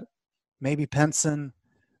like that. Maybe Penson.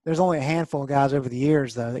 There's only a handful of guys over the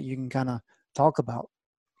years, though, that you can kind of talk about.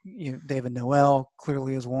 David Noel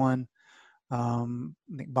clearly is one. I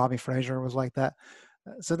think Bobby Frazier was like that.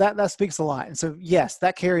 So that speaks a lot. And so, yes,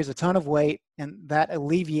 that carries a ton of weight, and that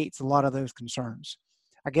alleviates a lot of those concerns.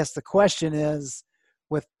 I guess the question is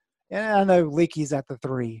and I know Leakey's at the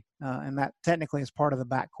 3, and that technically is part of the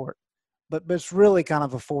backcourt, but it's really kind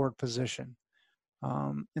of a forward position.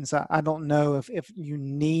 And so I don't know if you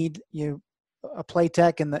need a play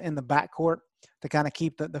tech in the backcourt to kind of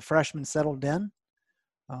keep the freshmen settled in.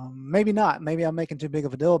 Maybe not. Maybe I'm making too big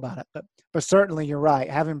of a deal about it. But certainly you're right.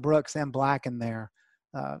 Having Brooks and Black in there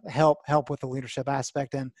help with the leadership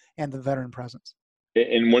aspect and the veteran presence.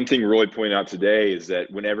 And one thing Roy pointed out today is that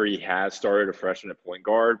whenever he has started a freshman at point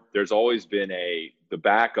guard, there's always been the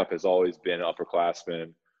backup has always been an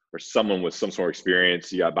upperclassman or someone with some sort of experience.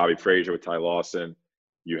 You got Bobby Frazier with Ty Lawson.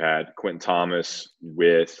 You had Quentin Thomas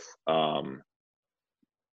with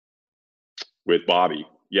Bobby.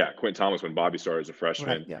 Yeah, Quentin Thomas when Bobby started as a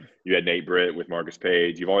freshman. Right, yeah. You had Nate Britt with Marcus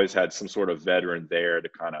Page. You've always had some sort of veteran there to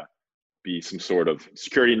kind of be some sort of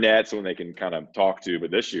security net, someone they can kind of talk to. But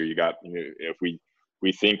this year you got, if we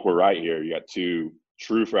think we're right here, you got 2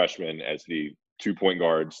 true freshmen as the 2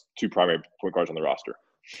 primary point guards on the roster.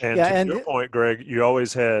 And to your point, Greg, you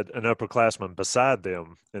always had an upperclassman beside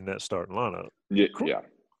them in that starting lineup. Yeah,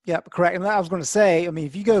 correct. And I was going to say, I mean,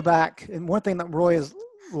 if you go back, and one thing that Roy has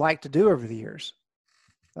liked to do over the years,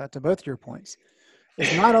 to both your points,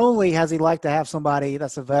 is not only has he liked to have somebody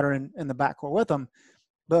that's a veteran in the backcourt with him,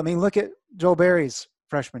 but I mean, look at Joel Berry's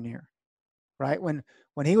freshman year, right? When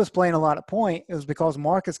he was playing a lot at point, it was because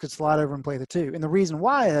Marcus could slide over and play the 2. And the reason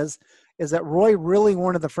why is that Roy really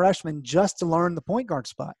wanted the freshman just to learn the point guard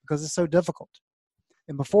spot because it's so difficult.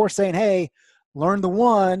 And before saying, hey, learn the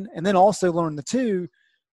 1 and then also learn the 2,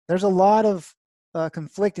 there's a lot of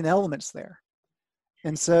conflicting elements there.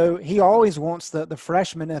 And so he always wants the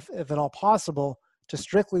freshman, if at all possible, to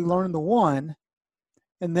strictly learn the 1.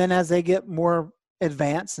 And then as they get more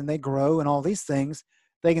advanced and they grow and all these things,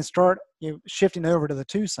 they can start shifting over to the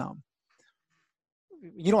 2 some.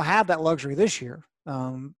 You don't have that luxury this year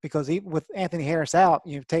because with Anthony Harris out,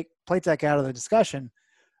 you take Playtech out of the discussion.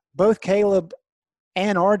 Both Caleb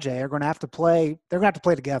and RJ are going to have to play. They're going to have to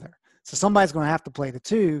play together. So somebody's going to have to play the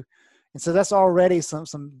 2. And so that's already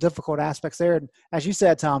some difficult aspects there. And as you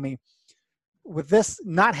said, Tommy, with this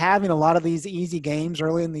not having a lot of these easy games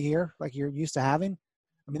early in the year like you're used to having,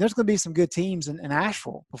 I mean, there's going to be some good teams in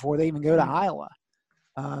Asheville before they even go to Iowa.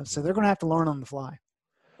 So they're going to have to learn on the fly.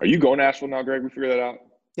 Are you going to Asheville now, Greg? We figured that out?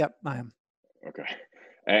 Yep, I am. Okay.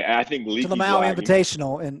 And I think Leaky to the Maui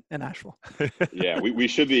Invitational in Asheville. Yeah, we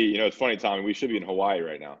should be. It's funny, Tommy. We should be in Hawaii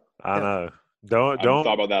right now. I know. Don't. I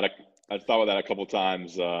thought about that. I thought about that a couple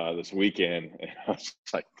times this weekend. And I was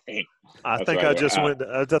like, dang. I think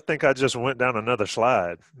I just went down another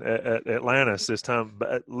slide at Atlantis this time.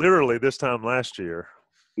 Literally this time last year.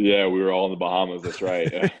 Yeah, we were all in the Bahamas. That's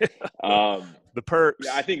right. The perks.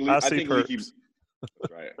 Yeah, I think Leaky.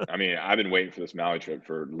 Right. I mean, I've been waiting for this Maui trip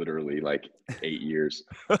for literally like 8 years.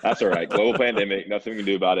 That's all right. Global pandemic, nothing we can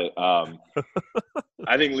do about it.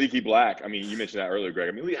 I think Leaky Black. I mean, you mentioned that earlier, Greg.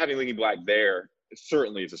 I mean, having Leaky Black there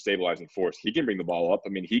certainly is a stabilizing force. He can bring the ball up. I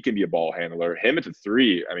mean, he can be a ball handler. Him at the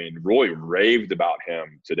 3. I mean, Roy raved about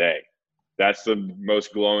him today. That's the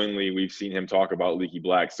most glowingly we've seen him talk about Leaky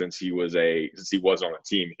Black since he was on a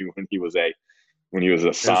team. When he was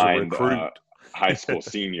a signed high school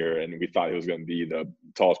senior, and we thought he was going to be the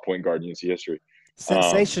tallest point guard in UNC history.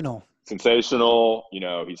 Sensational.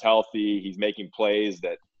 He's healthy. He's making plays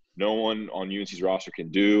that no one on UNC's roster can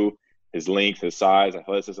do. His length, his size,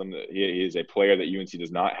 athleticism. He is a player that UNC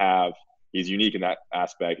does not have. He's unique in that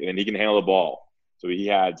aspect, and he can handle the ball. So he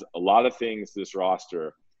adds a lot of things to this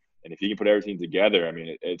roster. And if he can put everything together, I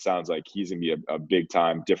mean, it sounds like he's going to be a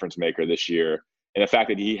big-time difference maker this year. And the fact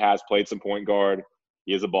that he has played some point guard,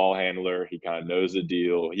 he is a ball handler. He kind of knows the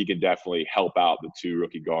deal. He can definitely help out the 2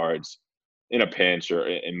 rookie guards in a pinch or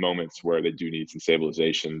in moments where they do need some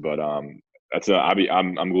stabilization. But I'm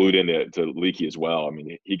glued into Leaky as well. I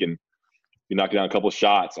mean, he can knock down a couple of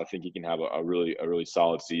shots. I think he can have a really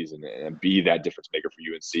solid season and be that difference maker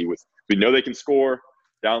for UNC. We know they can score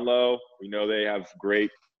down low. We know they have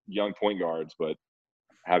great young point guards, but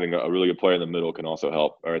having a really good player in the middle can also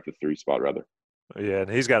help, or at the 3 spot rather. Yeah,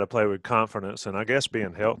 and he's got to play with confidence, and I guess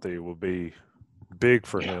being healthy will be big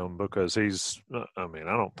for him because I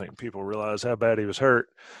don't think people realize how bad he was hurt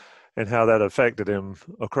and how that affected him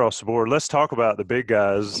across the board. Let's talk about the big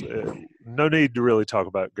guys. No need to really talk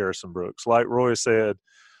about Garrison Brooks. Like Roy said,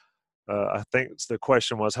 I think the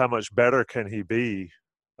question was how much better can he be?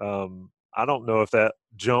 I don't know if that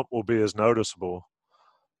jump will be as noticeable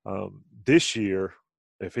this year.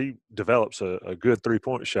 If he develops a good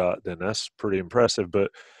 3-point shot, then that's pretty impressive.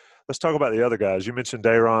 But let's talk about the other guys. You mentioned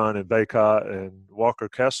Day'Ron and Bacot and Walker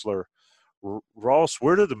Kessler. Ross,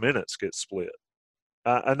 where do the minutes get split?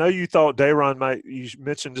 I know you thought Day'Ron might – you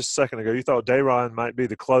mentioned just a second ago, you thought Day'Ron might be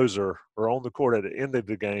the closer or on the court at the end of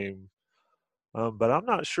the game. But I'm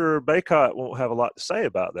not sure Bacot won't have a lot to say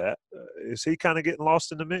about that. Is he kind of getting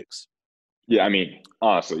lost in the mix? Yeah, I mean,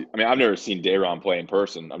 honestly, I've never seen Day'Ron play in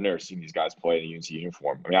person. I've never seen these guys play in a UNC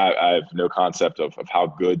uniform. I have no concept of how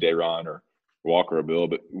good Day'Ron or Walker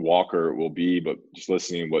will be, but just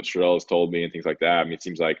listening to what Sherelle has told me and things like that, it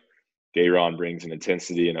seems like Day'Ron brings an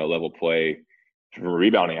intensity and a level play from a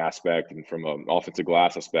rebounding aspect and from an offensive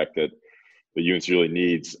glass aspect that the UNC really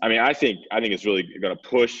needs. I think it's really going to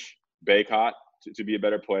push Bacot to be a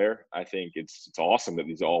better player. I think it's awesome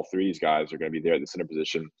that all three of these guys are going to be there at the center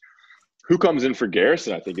position. Who comes in for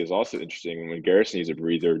Garrison, I think, is also interesting. When Garrison needs a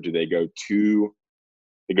breather, do they go two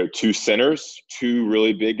centers, two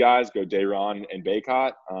really big guys, go Day'Ron and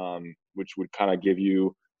Bacot, which would kind of give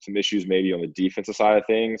you some issues maybe on the defensive side of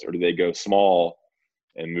things, or do they go small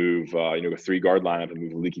and move, a 3-guard lineup and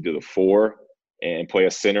move Leaky to the 4 and play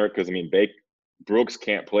a center? Because, Brooks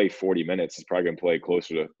can't play 40 minutes. He's probably going to play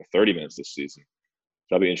closer to 30 minutes this season.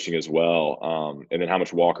 That'll be interesting as well. And then how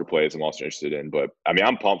much Walker plays, I'm also interested in. But,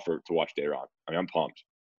 I'm pumped to watch Day'Ron. I'm pumped.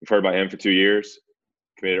 We've heard about him for 2 years,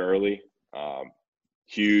 committed early,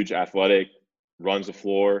 huge, athletic, runs the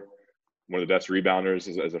floor, one of the best rebounders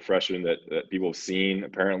as a freshman that people have seen,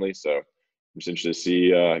 apparently. So I'm just interested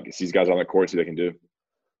to see these guys on the court, see what they can do.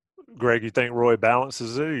 Greg, you think Roy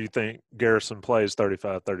balances it, or you think Garrison plays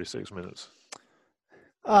 35, 36 minutes?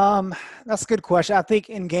 That's a good question. I think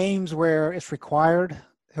in games where it's required,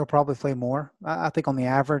 he'll probably play more. I think on the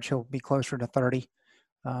average, he'll be closer to 30.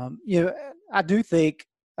 I do think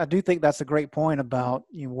that's a great point about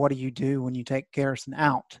what do you do when you take Garrison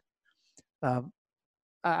out.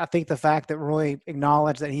 I think the fact that Roy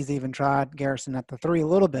acknowledged that he's even tried Garrison at the 3 a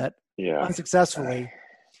little bit, unsuccessfully.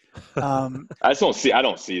 I don't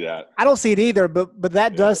see that. I don't see it either, but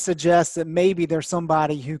that does suggest that maybe there's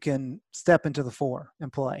somebody who can step into the 4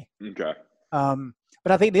 and play. Okay.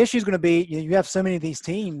 But I think the issue is going to be you have so many of these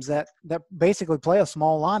teams that basically play a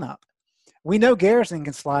small lineup. We know Garrison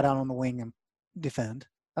can slide out on the wing and defend.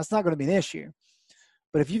 That's not going to be an issue.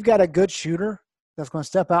 But if you've got a good shooter that's going to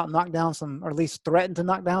step out and knock down some, or at least threaten to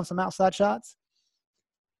knock down some outside shots,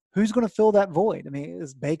 who's going to fill that void?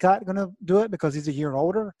 Is Bacot going to do it because he's a year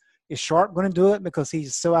older? Is Sharp going to do it because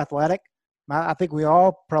he's so athletic? I think we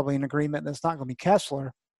all probably in agreement that it's not going to be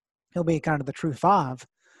Kessler. He'll be kind of the true 5.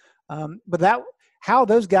 But how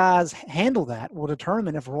those guys handle that will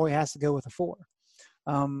determine if Roy has to go with a 4.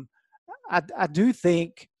 I do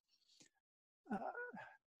think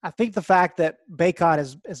the fact that Bacot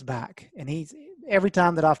is back, and he's every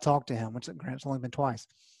time that I've talked to him, which Grant's only been twice,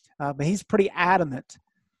 but he's pretty adamant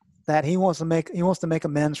that he wants to make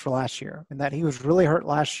amends for last year, and that he was really hurt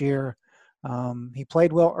last year. He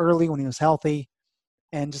played well early when he was healthy,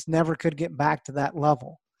 and just never could get back to that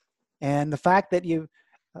level. And the fact that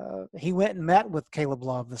he went and met with Caleb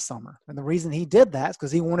Love this summer, and the reason he did that is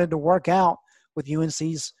because he wanted to work out with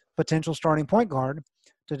UNC's potential starting point guard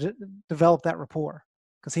to develop that rapport,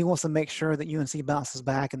 because he wants to make sure that UNC bounces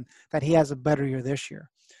back and that he has a better year this year.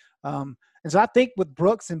 And so I think with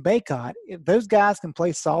Brooks and Bacot, if those guys can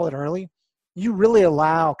play solid early, you really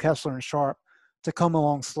allow Kessler and Sharp to come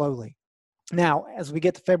along slowly. Now, as we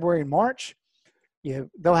get to February and March,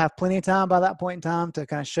 they'll have plenty of time by that point in time to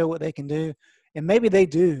kind of show what they can do. And maybe they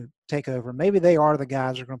do take over. Maybe they are the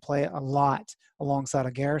guys who are going to play a lot alongside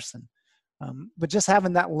of Garrison. But just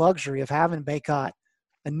having that luxury of having Bacot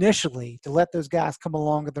initially to let those guys come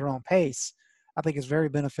along at their own pace, I think is very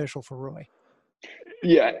beneficial for Roy.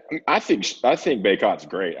 Yeah, I think Bacot's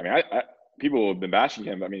great. People have been bashing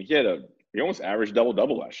him. He almost averaged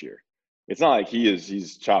double-double last year. It's not like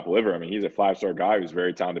he's chopped liver. He's a 5-star guy who's a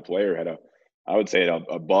very talented player. Had I would say an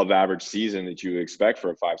above-average season that you would expect for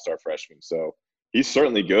a 5-star freshman. So he's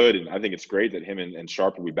certainly good, and I think it's great that him and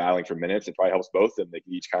Sharp will be battling for minutes. It probably helps both of them. They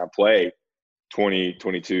can each kind of play 20,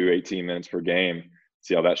 22, 18 minutes per game.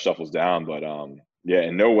 See how that shuffles down. But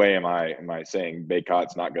in no way am I saying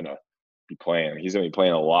Bacot's not going to be playing. He's going to be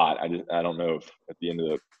playing a lot. I don't know if at the end of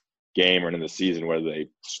the game or end of the season whether they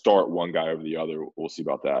start one guy over the other. We'll see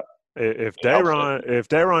about that. If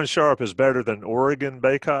Day'Ron Sharp is better than Oregon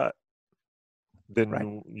Bacot,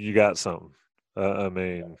 then you got something.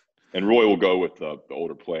 And Roy will go with the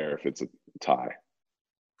older player if it's a tie.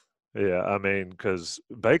 Yeah, because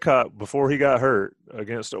Bacot, before he got hurt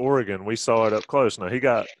against Oregon, we saw it up close. Now, he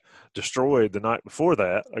got destroyed the night before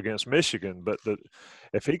that against Michigan, but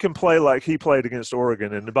if he can play like he played against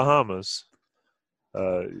Oregon in the Bahamas,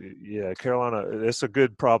 Yeah, Carolina, it's a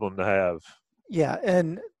good problem to have. Yeah,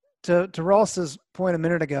 and to Ross's point a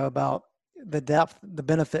minute ago about the depth, the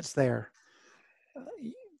benefits there.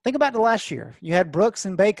 Think about the last year. You had Brooks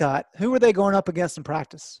and Baycott. Who were they going up against in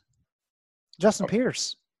practice? Justin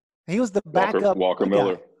Pierce. He was the backup. Walker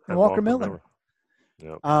Miller. And Walker Miller.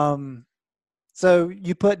 Yep. So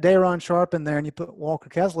you put Day'Ron Sharpe in there and you put Walker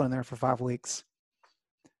Kessler in there for 5 weeks.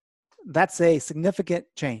 That's a significant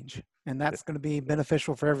change, and that's going to be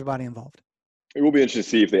beneficial for everybody involved. It will be interesting to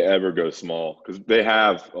see if they ever go small, because they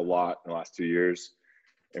have a lot in the last 2 years.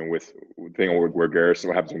 And with thinking where Garrison,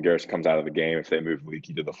 what happens when Garrison comes out of the game if they move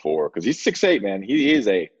Leaky to the 4? Because he's 6'8", man. He's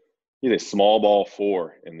a small ball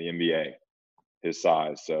 4 in the NBA, his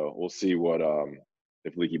size. So we'll see what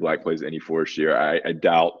if Leaky Black plays any 4 this year. I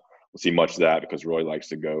doubt we'll see much of that because Roy likes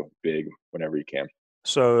to go big whenever he can.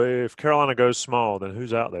 So if Carolina goes small, then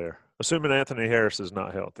who's out there? Assuming Anthony Harris is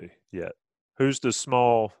not healthy yet, who's the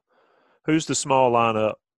small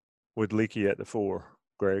lineup with Leaky at the 4,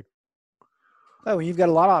 Greg? Oh, you've got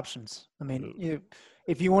a lot of options. I mean,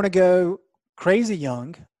 if you want to go crazy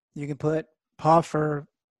young, you can put Puff or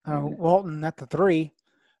Walton at the 3,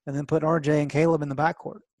 and then put RJ and Caleb in the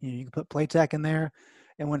backcourt. You can put Playtech in there,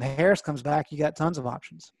 and when Harris comes back, you got tons of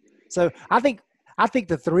options. So I think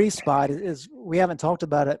the 3 spot is we haven't talked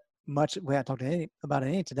about it much. We haven't talked about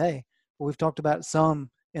any today, but we've talked about some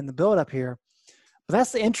in the build-up here. But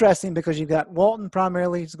that's interesting because you've got Walton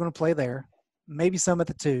primarily is going to play there, maybe some at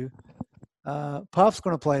the 2. Puff's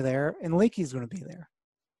going to play there, and Leaky's going to be there.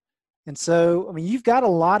 And so, I mean, you've got a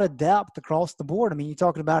lot of depth across the board. I mean, you're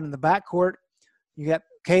talking about in the backcourt, you got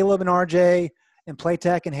Caleb and RJ and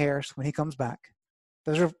Playtech and Harris when he comes back.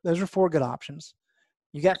 Those are 4 good options.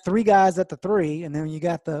 You got 3 guys at the 3, and then you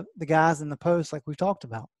got the guys in the post like we've talked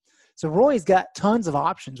about. So Roy's got tons of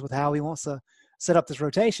options with how he wants to set up this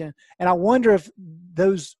rotation. And I wonder if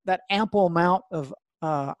that ample amount of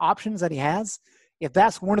options that he has, if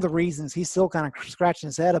that's one of the reasons he's still kind of scratching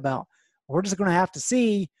his head about, we're just going to have to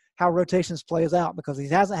see how rotations plays out, because he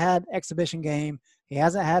hasn't had exhibition game. He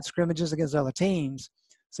hasn't had scrimmages against other teams.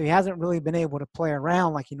 So he hasn't really been able to play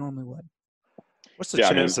around like he normally would. What's the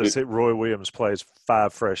chances that Roy Williams plays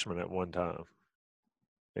 5 freshmen at one time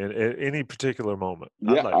in any particular moment?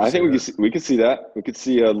 Yeah, I think we could see that. We could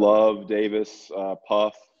see Love, Davis,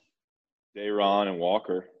 Puff, Day'Ron, and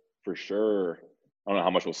Walker for sure. I don't know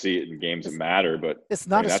how much we'll see it in games that matter, but it's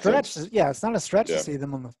not a stretch. It's not a stretch to see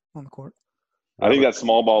them on the court. I think that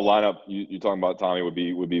small ball lineup you're talking about, Tommy, would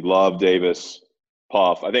be Love, Davis,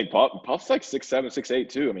 Puff. I think Puff's like 6'7", 6'8"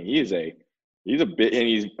 too. I mean, he's a bit, and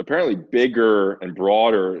he's apparently bigger and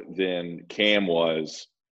broader than Cam was,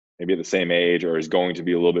 maybe at the same age, or is going to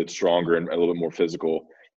be a little bit stronger and a little bit more physical.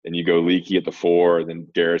 And you go Leaky at the 4, and then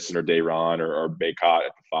Garrison or Day'Ron or Baycott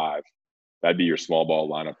at the 5. That'd be your small ball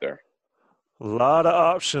lineup there. A lot of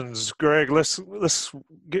options, Greg. Let's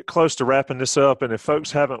get close to wrapping this up. And if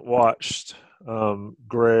folks haven't watched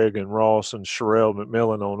Greg and Ross and Sherelle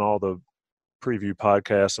McMillan on all the preview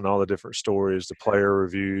podcasts and all the different stories, the player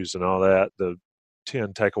reviews and all that, the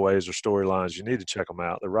 10 takeaways or storylines, you need to check them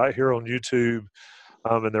out. They're right here on YouTube,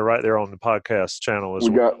 and they're right there on the podcast channel as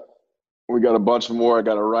well. We got a bunch more I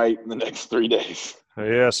got to write in the next 3 days.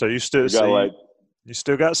 Yeah, so you still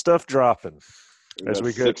got stuff dropping. As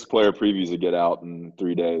we get 6 player previews to get out in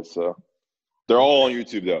 3 days. So they're all on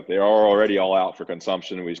YouTube, though. They are already all out for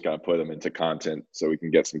consumption. We just got to put them into content so we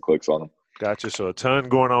can get some clicks on them. Gotcha. So a ton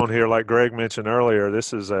going on here. Like Greg mentioned earlier,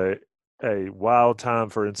 this is a wild time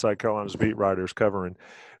for Inside Carolina's beat writers covering.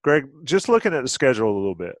 Greg, just looking at the schedule a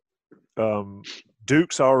little bit,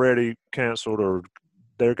 Duke's already canceled, or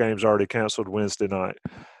their game's already canceled Wednesday night.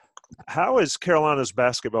 How is Carolina's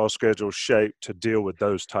basketball schedule shaped to deal with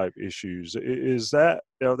those type issues? Are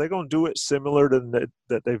they going to do it similar to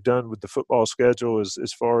that they've done with the football schedule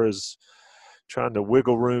as far as trying to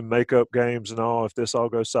wiggle room, make up games and all, if this all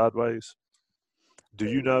goes sideways? Do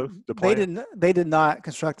you know the plan? They did not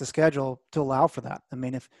construct the schedule to allow for that. I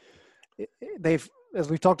mean, if they've, as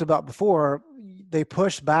we've talked about before, they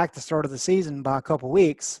pushed back the start of the season by a couple of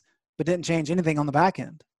weeks, but didn't change anything on the back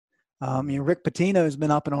end. Rick Pitino has been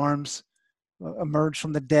up in arms, emerged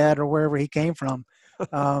from the dead or wherever he came from,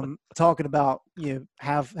 talking about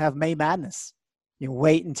have May Madness. You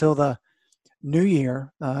wait until the new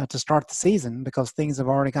year to start the season, because things have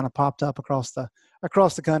already kind of popped up across the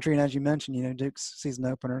country. And as you mentioned, Duke's season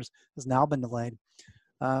openers has now been delayed.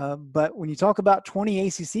 But when you talk about 20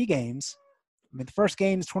 ACC games, I mean, the first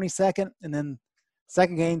game is 22nd, and then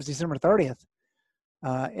second game is December 30th.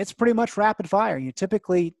 It's pretty much rapid fire.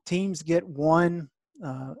 Typically teams get one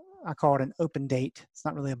I call it an open date. It's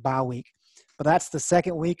not really a bye week, but that's the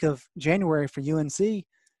second week of January for UNC,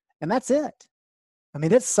 and that's it. I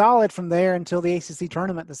mean, it's solid from there until the ACC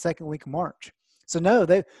tournament the second week of March. So no,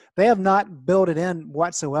 they have not built it in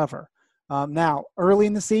whatsoever. Now, early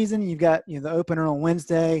in the season, you've got the opener on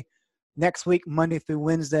Wednesday. Next week, Monday through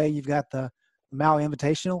Wednesday, you've got the Maui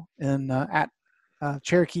Invitational at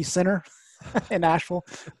Cherokee Center in Asheville,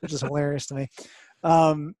 which is hilarious to me.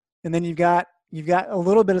 And then you've got a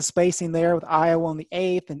little bit of spacing there with Iowa on the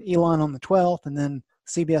 8th and Elon on the 12th, and then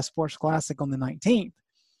CBS Sports Classic on the 19th.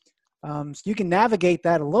 So you can navigate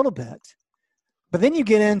that a little bit. But then you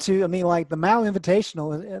get into, like the Maui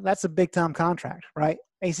Invitational, that's a big-time contract, right?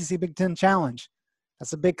 ACC Big Ten Challenge,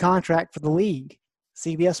 that's a big contract for the league.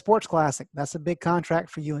 CBS Sports Classic, that's a big contract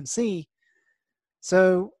for UNC.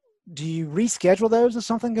 So do you reschedule those if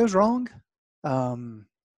something goes wrong? I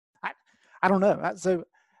don't know. So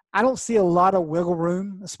I don't see a lot of wiggle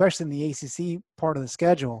room, especially in the ACC part of the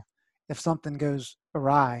schedule, if something goes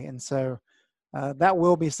awry. And so that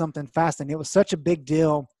will be something fascinating. It was such a big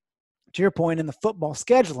deal, to your point, in the football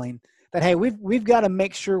scheduling that, hey, we've got to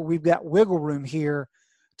make sure we've got wiggle room here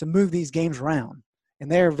to move these games around. And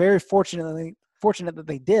they're very fortunate that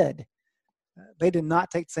they did. They did not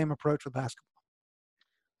take the same approach with basketball.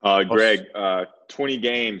 Greg, 20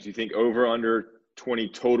 games. You think over under 20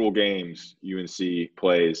 total games UNC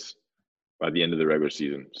plays by the end of the regular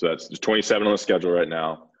season? So there's 27 on the schedule right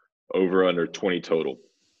now. Over under 20 total.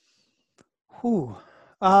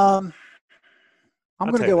 I'm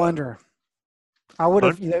going to go under. I would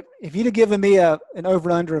have, if you'd have given me an over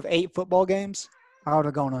under of 8 football games, I would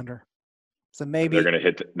have gone under. So maybe they're going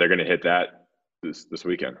to hit that this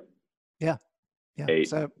weekekend. Yeah. 8.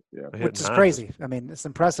 So, yeah. Which is crazy. It's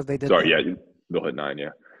impressive they did. Sorry, that. Yeah, they'll hit 9. Yeah,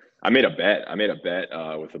 I made a bet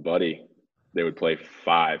with a buddy. They would play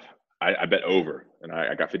 5. I bet over, and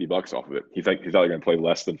I got $50 off of it. He thought they're going to play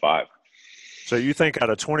less than 5. So you think out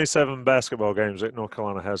of 27 basketball games that North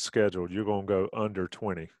Carolina has scheduled, you're going to go under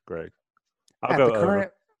 20, Greg? I'll go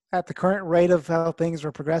over. At the current rate of how things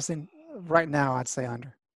are progressing right now, I'd say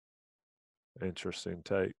under. Interesting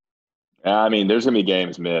take. There's going to be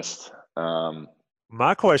games missed.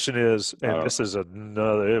 My question is, and this is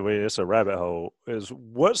it's a rabbit hole, is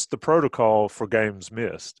what's the protocol for games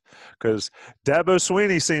missed? Because Dabo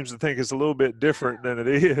Swinney seems to think it's a little bit different than it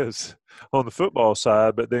is on the football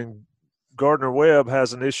side, but then Gardner Webb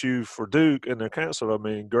has an issue for Duke and they're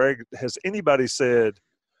canceled. Greg, has anybody said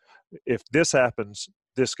if this happens,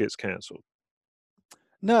 this gets canceled?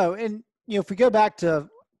 No, and if we go back to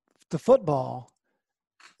football,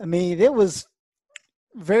 it was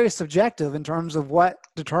very subjective in terms of what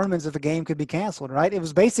determines if a game could be canceled, right? It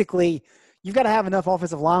was basically you've got to have enough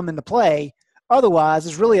offensive linemen to play. Otherwise,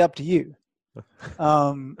 it's really up to you.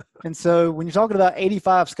 And so when you're talking about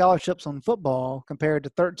 85 scholarships on football compared to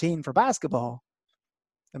 13 for basketball,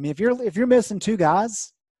 if you're missing 2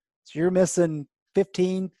 guys, so you're missing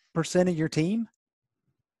 15% of your team.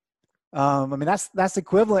 That's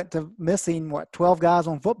equivalent to missing 12 guys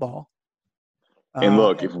on football. And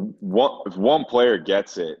look, if one player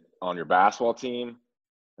gets it on your basketball team,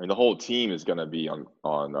 the whole team is going to be on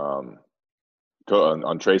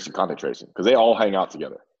tracing, contact tracing, because they all hang out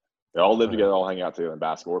together. They all live together, all hang out together in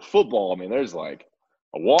basketball. Or football, there's like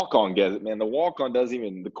a walk-on gets it. Man, the walk-on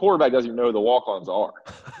the quarterback doesn't even know who the walk-ons are.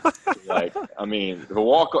 The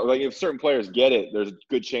walk-on, if certain players get it, there's a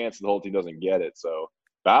good chance the whole team doesn't get it. So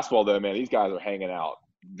basketball, though, man, these guys are hanging out,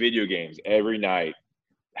 video games every night.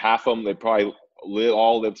 Half of them, they probably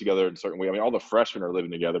all live together in a certain way. All the freshmen are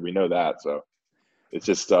living together. We know that. So it's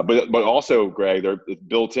just, but also, Greg, it's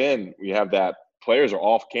built in. We have that players are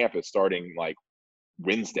off campus starting like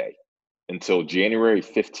Wednesday until January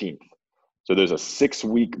 15th. So there's a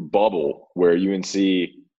 6-week bubble where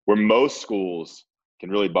where most schools can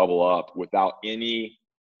really bubble up without any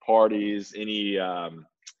parties, any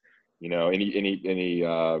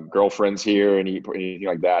girlfriends here, anything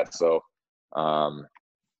like that. So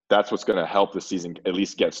that's what's going to help the season at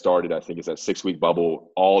least get started. I think is that 6-week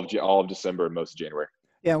bubble, all of December and most of January.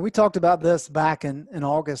 Yeah, we talked about this back in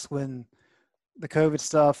August when the COVID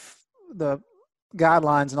stuff, the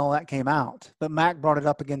guidelines and all that came out. But Mac brought it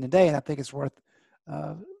up again today, and I think it's worth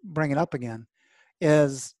bringing up again,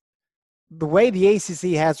 is the way the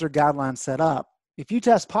ACC has their guidelines set up. If you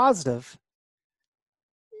test positive,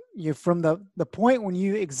 you from the point when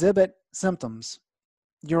you exhibit symptoms,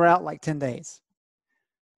 you're out like 10 days.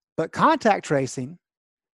 But contact tracing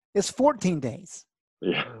is 14 days.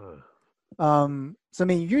 Yeah. You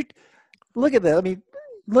look at that.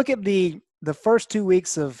 Look at the first 2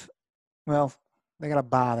 weeks of, they got a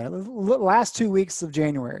bye there. The last 2 weeks of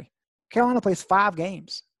January, Carolina plays 5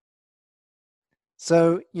 games.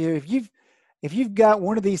 So if you've got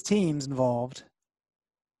one of these teams involved,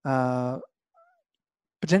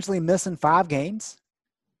 potentially missing 5 games,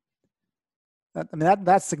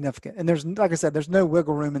 that's significant. And there's, like I said, there's no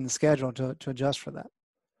wiggle room in the schedule to adjust for that.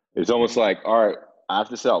 It's almost like, all right, I have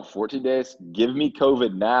to sell out 14 days. Give me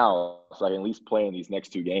COVID now so I can at least play in these next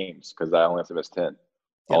 2 games because I only have to miss 10.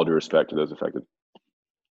 Yeah. All due respect to those affected.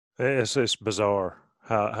 It's bizarre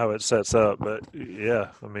how it sets up. But,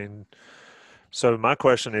 yeah, I mean, so my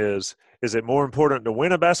question is it more important to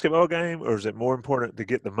win a basketball game or is it more important to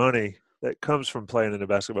get the money that comes from playing in a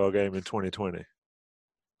basketball game in 2020?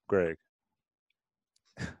 Greg?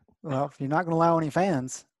 Well, if you're not going to allow any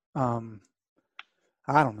fans, I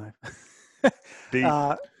don't know.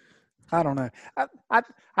 I don't know.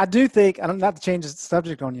 I do think – I don't not to change the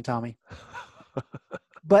subject on you, Tommy.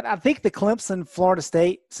 But I think the Clemson-Florida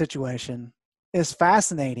State situation is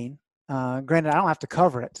fascinating. Granted, I don't have to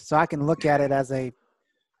cover it, so I can look at it as a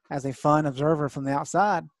fun observer from the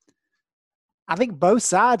outside. I think both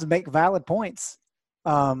sides make valid points.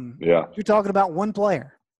 You're talking about one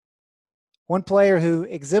player who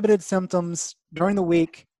exhibited symptoms during the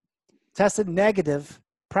week, tested negative,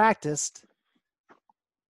 practiced,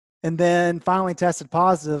 and then finally tested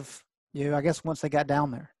positive, I guess once they got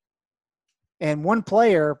down there. And one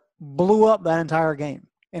player blew up that entire game.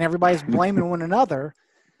 And everybody's blaming one another.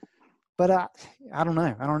 But I don't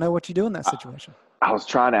know. I don't know what you do in that situation. I was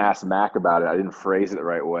trying to ask Mac about it. I didn't phrase it the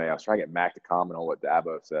right way. I was trying to get Mac to comment on what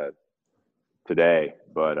Dabo said today.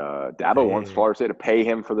 But Dabo wants Florida State to pay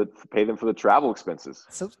them for the travel expenses.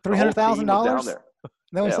 So $300,000?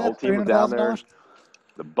 The whole team was down there.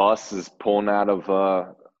 The bus is pulling out of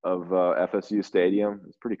FSU Stadium.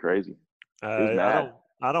 It's pretty crazy.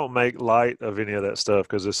 I don't make light of any of that stuff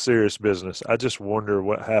because it's serious business. I just wonder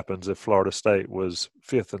what happens if Florida State was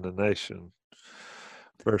 5th in the nation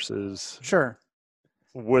versus – Sure.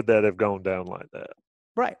 Would that have gone down like that?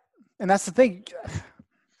 Right. And that's the thing.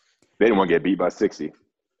 They didn't want to get beat by 60.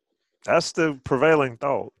 That's the prevailing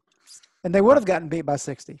thought. And they would have gotten beat by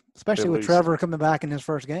 60, especially with Trevor coming back in his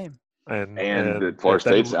first game. And Florida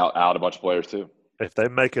State's out a bunch of players too. If they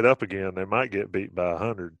make it up again, they might get beat by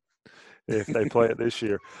 100 if they play it this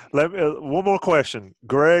year. One more question.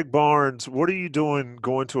 Greg Barnes, what are you doing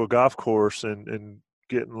going to a golf course and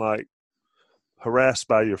getting, like, harassed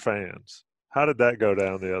by your fans? How did that go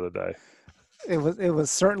down the other day? It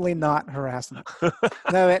was certainly not harassment.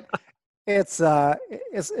 No, it's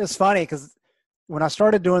funny because when I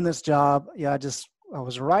started doing this job, I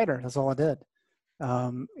was a writer. That's all I did.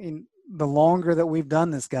 In the longer that we've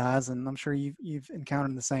done this, guys, and I'm sure you've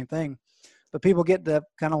encountered the same thing, but people get to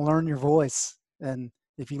kind of learn your voice, and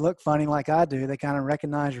if you look funny like I do, they kind of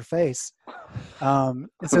recognize your face. And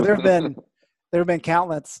so there have been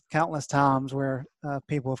countless times where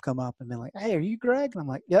people have come up and been like, "Hey, are you Greg?" And I'm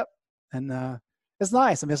like, "Yep." And it's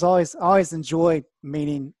nice. I mean, it's always enjoy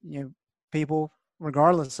meeting people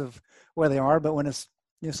regardless of where they are. But when it's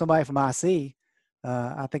somebody from IC,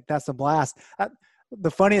 I think that's a blast.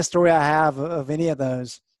 The funniest story I have of any of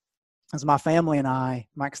those is my family and I,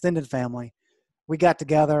 my extended family, we got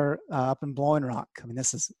together up in Blowing Rock. I mean,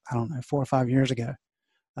 this is 4 or 5 years ago,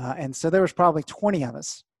 and so there was probably 20 of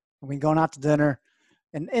us. We going out to dinner,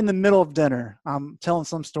 and in the middle of dinner, I'm telling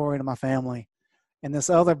some story to my family, and this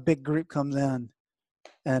other big group comes in,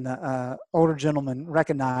 and older gentleman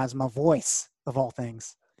recognized my voice of all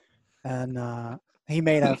things, and he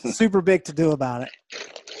made a super big to-do about it,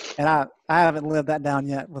 and I haven't lived that down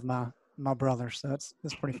yet with my brother, so it's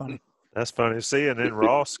pretty funny. That's funny to see, and then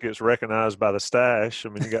Ross gets recognized by the stash. I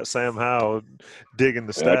mean, you got Sam Howell digging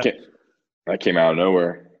the stash. That came out of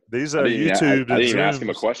nowhere. These are YouTube. I didn't even ask him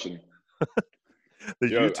a question. The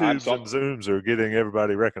YouTubes and Zooms are getting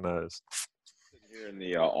everybody recognized. Here in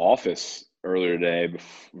the office earlier today,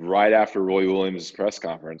 right after Roy Williams' press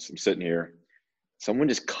conference, I'm sitting here. Someone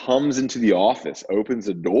just comes into the office, opens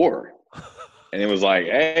the door, and it was like,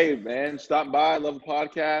 "Hey, man, stop by. Love the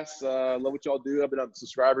podcast. Love what y'all do. I've been a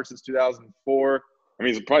subscriber since 2004. I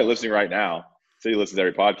mean, he's probably listening right now. So he listens to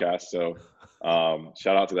every podcast. So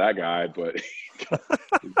shout out to that guy. But he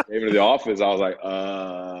came into the office. I was like,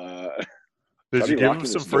 did you give him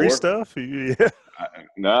some free stuff? Yeah.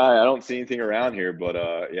 No, I don't see anything around here.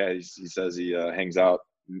 But he says he hangs out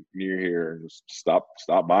near here and just stop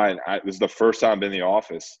by. And this is the first time I've been in the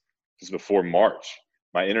office since before March.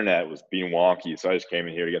 My internet was being wonky, so I just came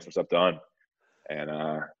in here to get some stuff done.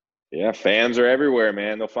 And fans are everywhere,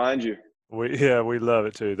 man. They'll find you. We love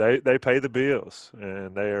it too. They pay the bills,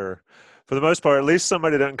 and they are, for the most part, at least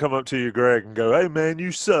somebody doesn't come up to you, Greg, and go, "Hey, man,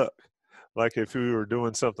 you suck." Like if we were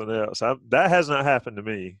doing something else. That has not happened to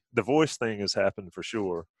me. The voice thing has happened for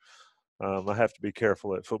sure. I have to be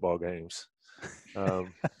careful at football games.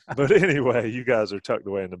 But anyway, you guys are tucked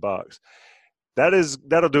away in the box.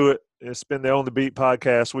 That'll do it. It's been the On the Beat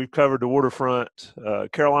podcast. We've covered the waterfront,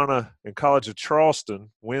 Carolina and College of Charleston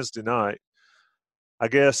Wednesday night. I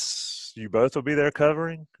guess you both will be there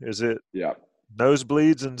covering. Is it? Yeah.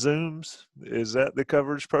 Nosebleeds and Zooms? Is that the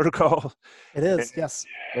coverage protocol? It is, yes.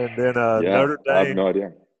 And then Notre Dame. I have no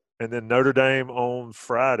idea. And then Notre Dame on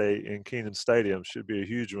Friday in Kenan Stadium should be a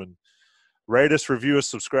huge one. Rate us, review us,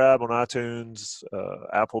 subscribe on iTunes,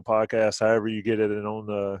 Apple Podcasts, however you get it, and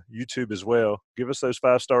on YouTube as well. Give us those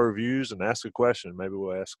 5-star reviews and ask a question. Maybe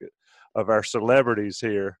we'll ask it of our celebrities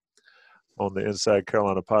here on the Inside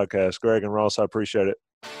Carolina podcast. Greg and Ross, I appreciate it.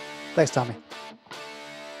 Thanks, Tommy.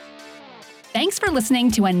 Thanks for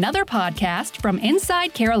listening to another podcast from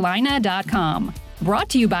InsideCarolina.com. Brought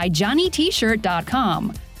to you by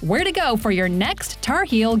JohnnyT-Shirt.com. Where to go for your next Tar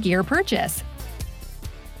Heel gear purchase.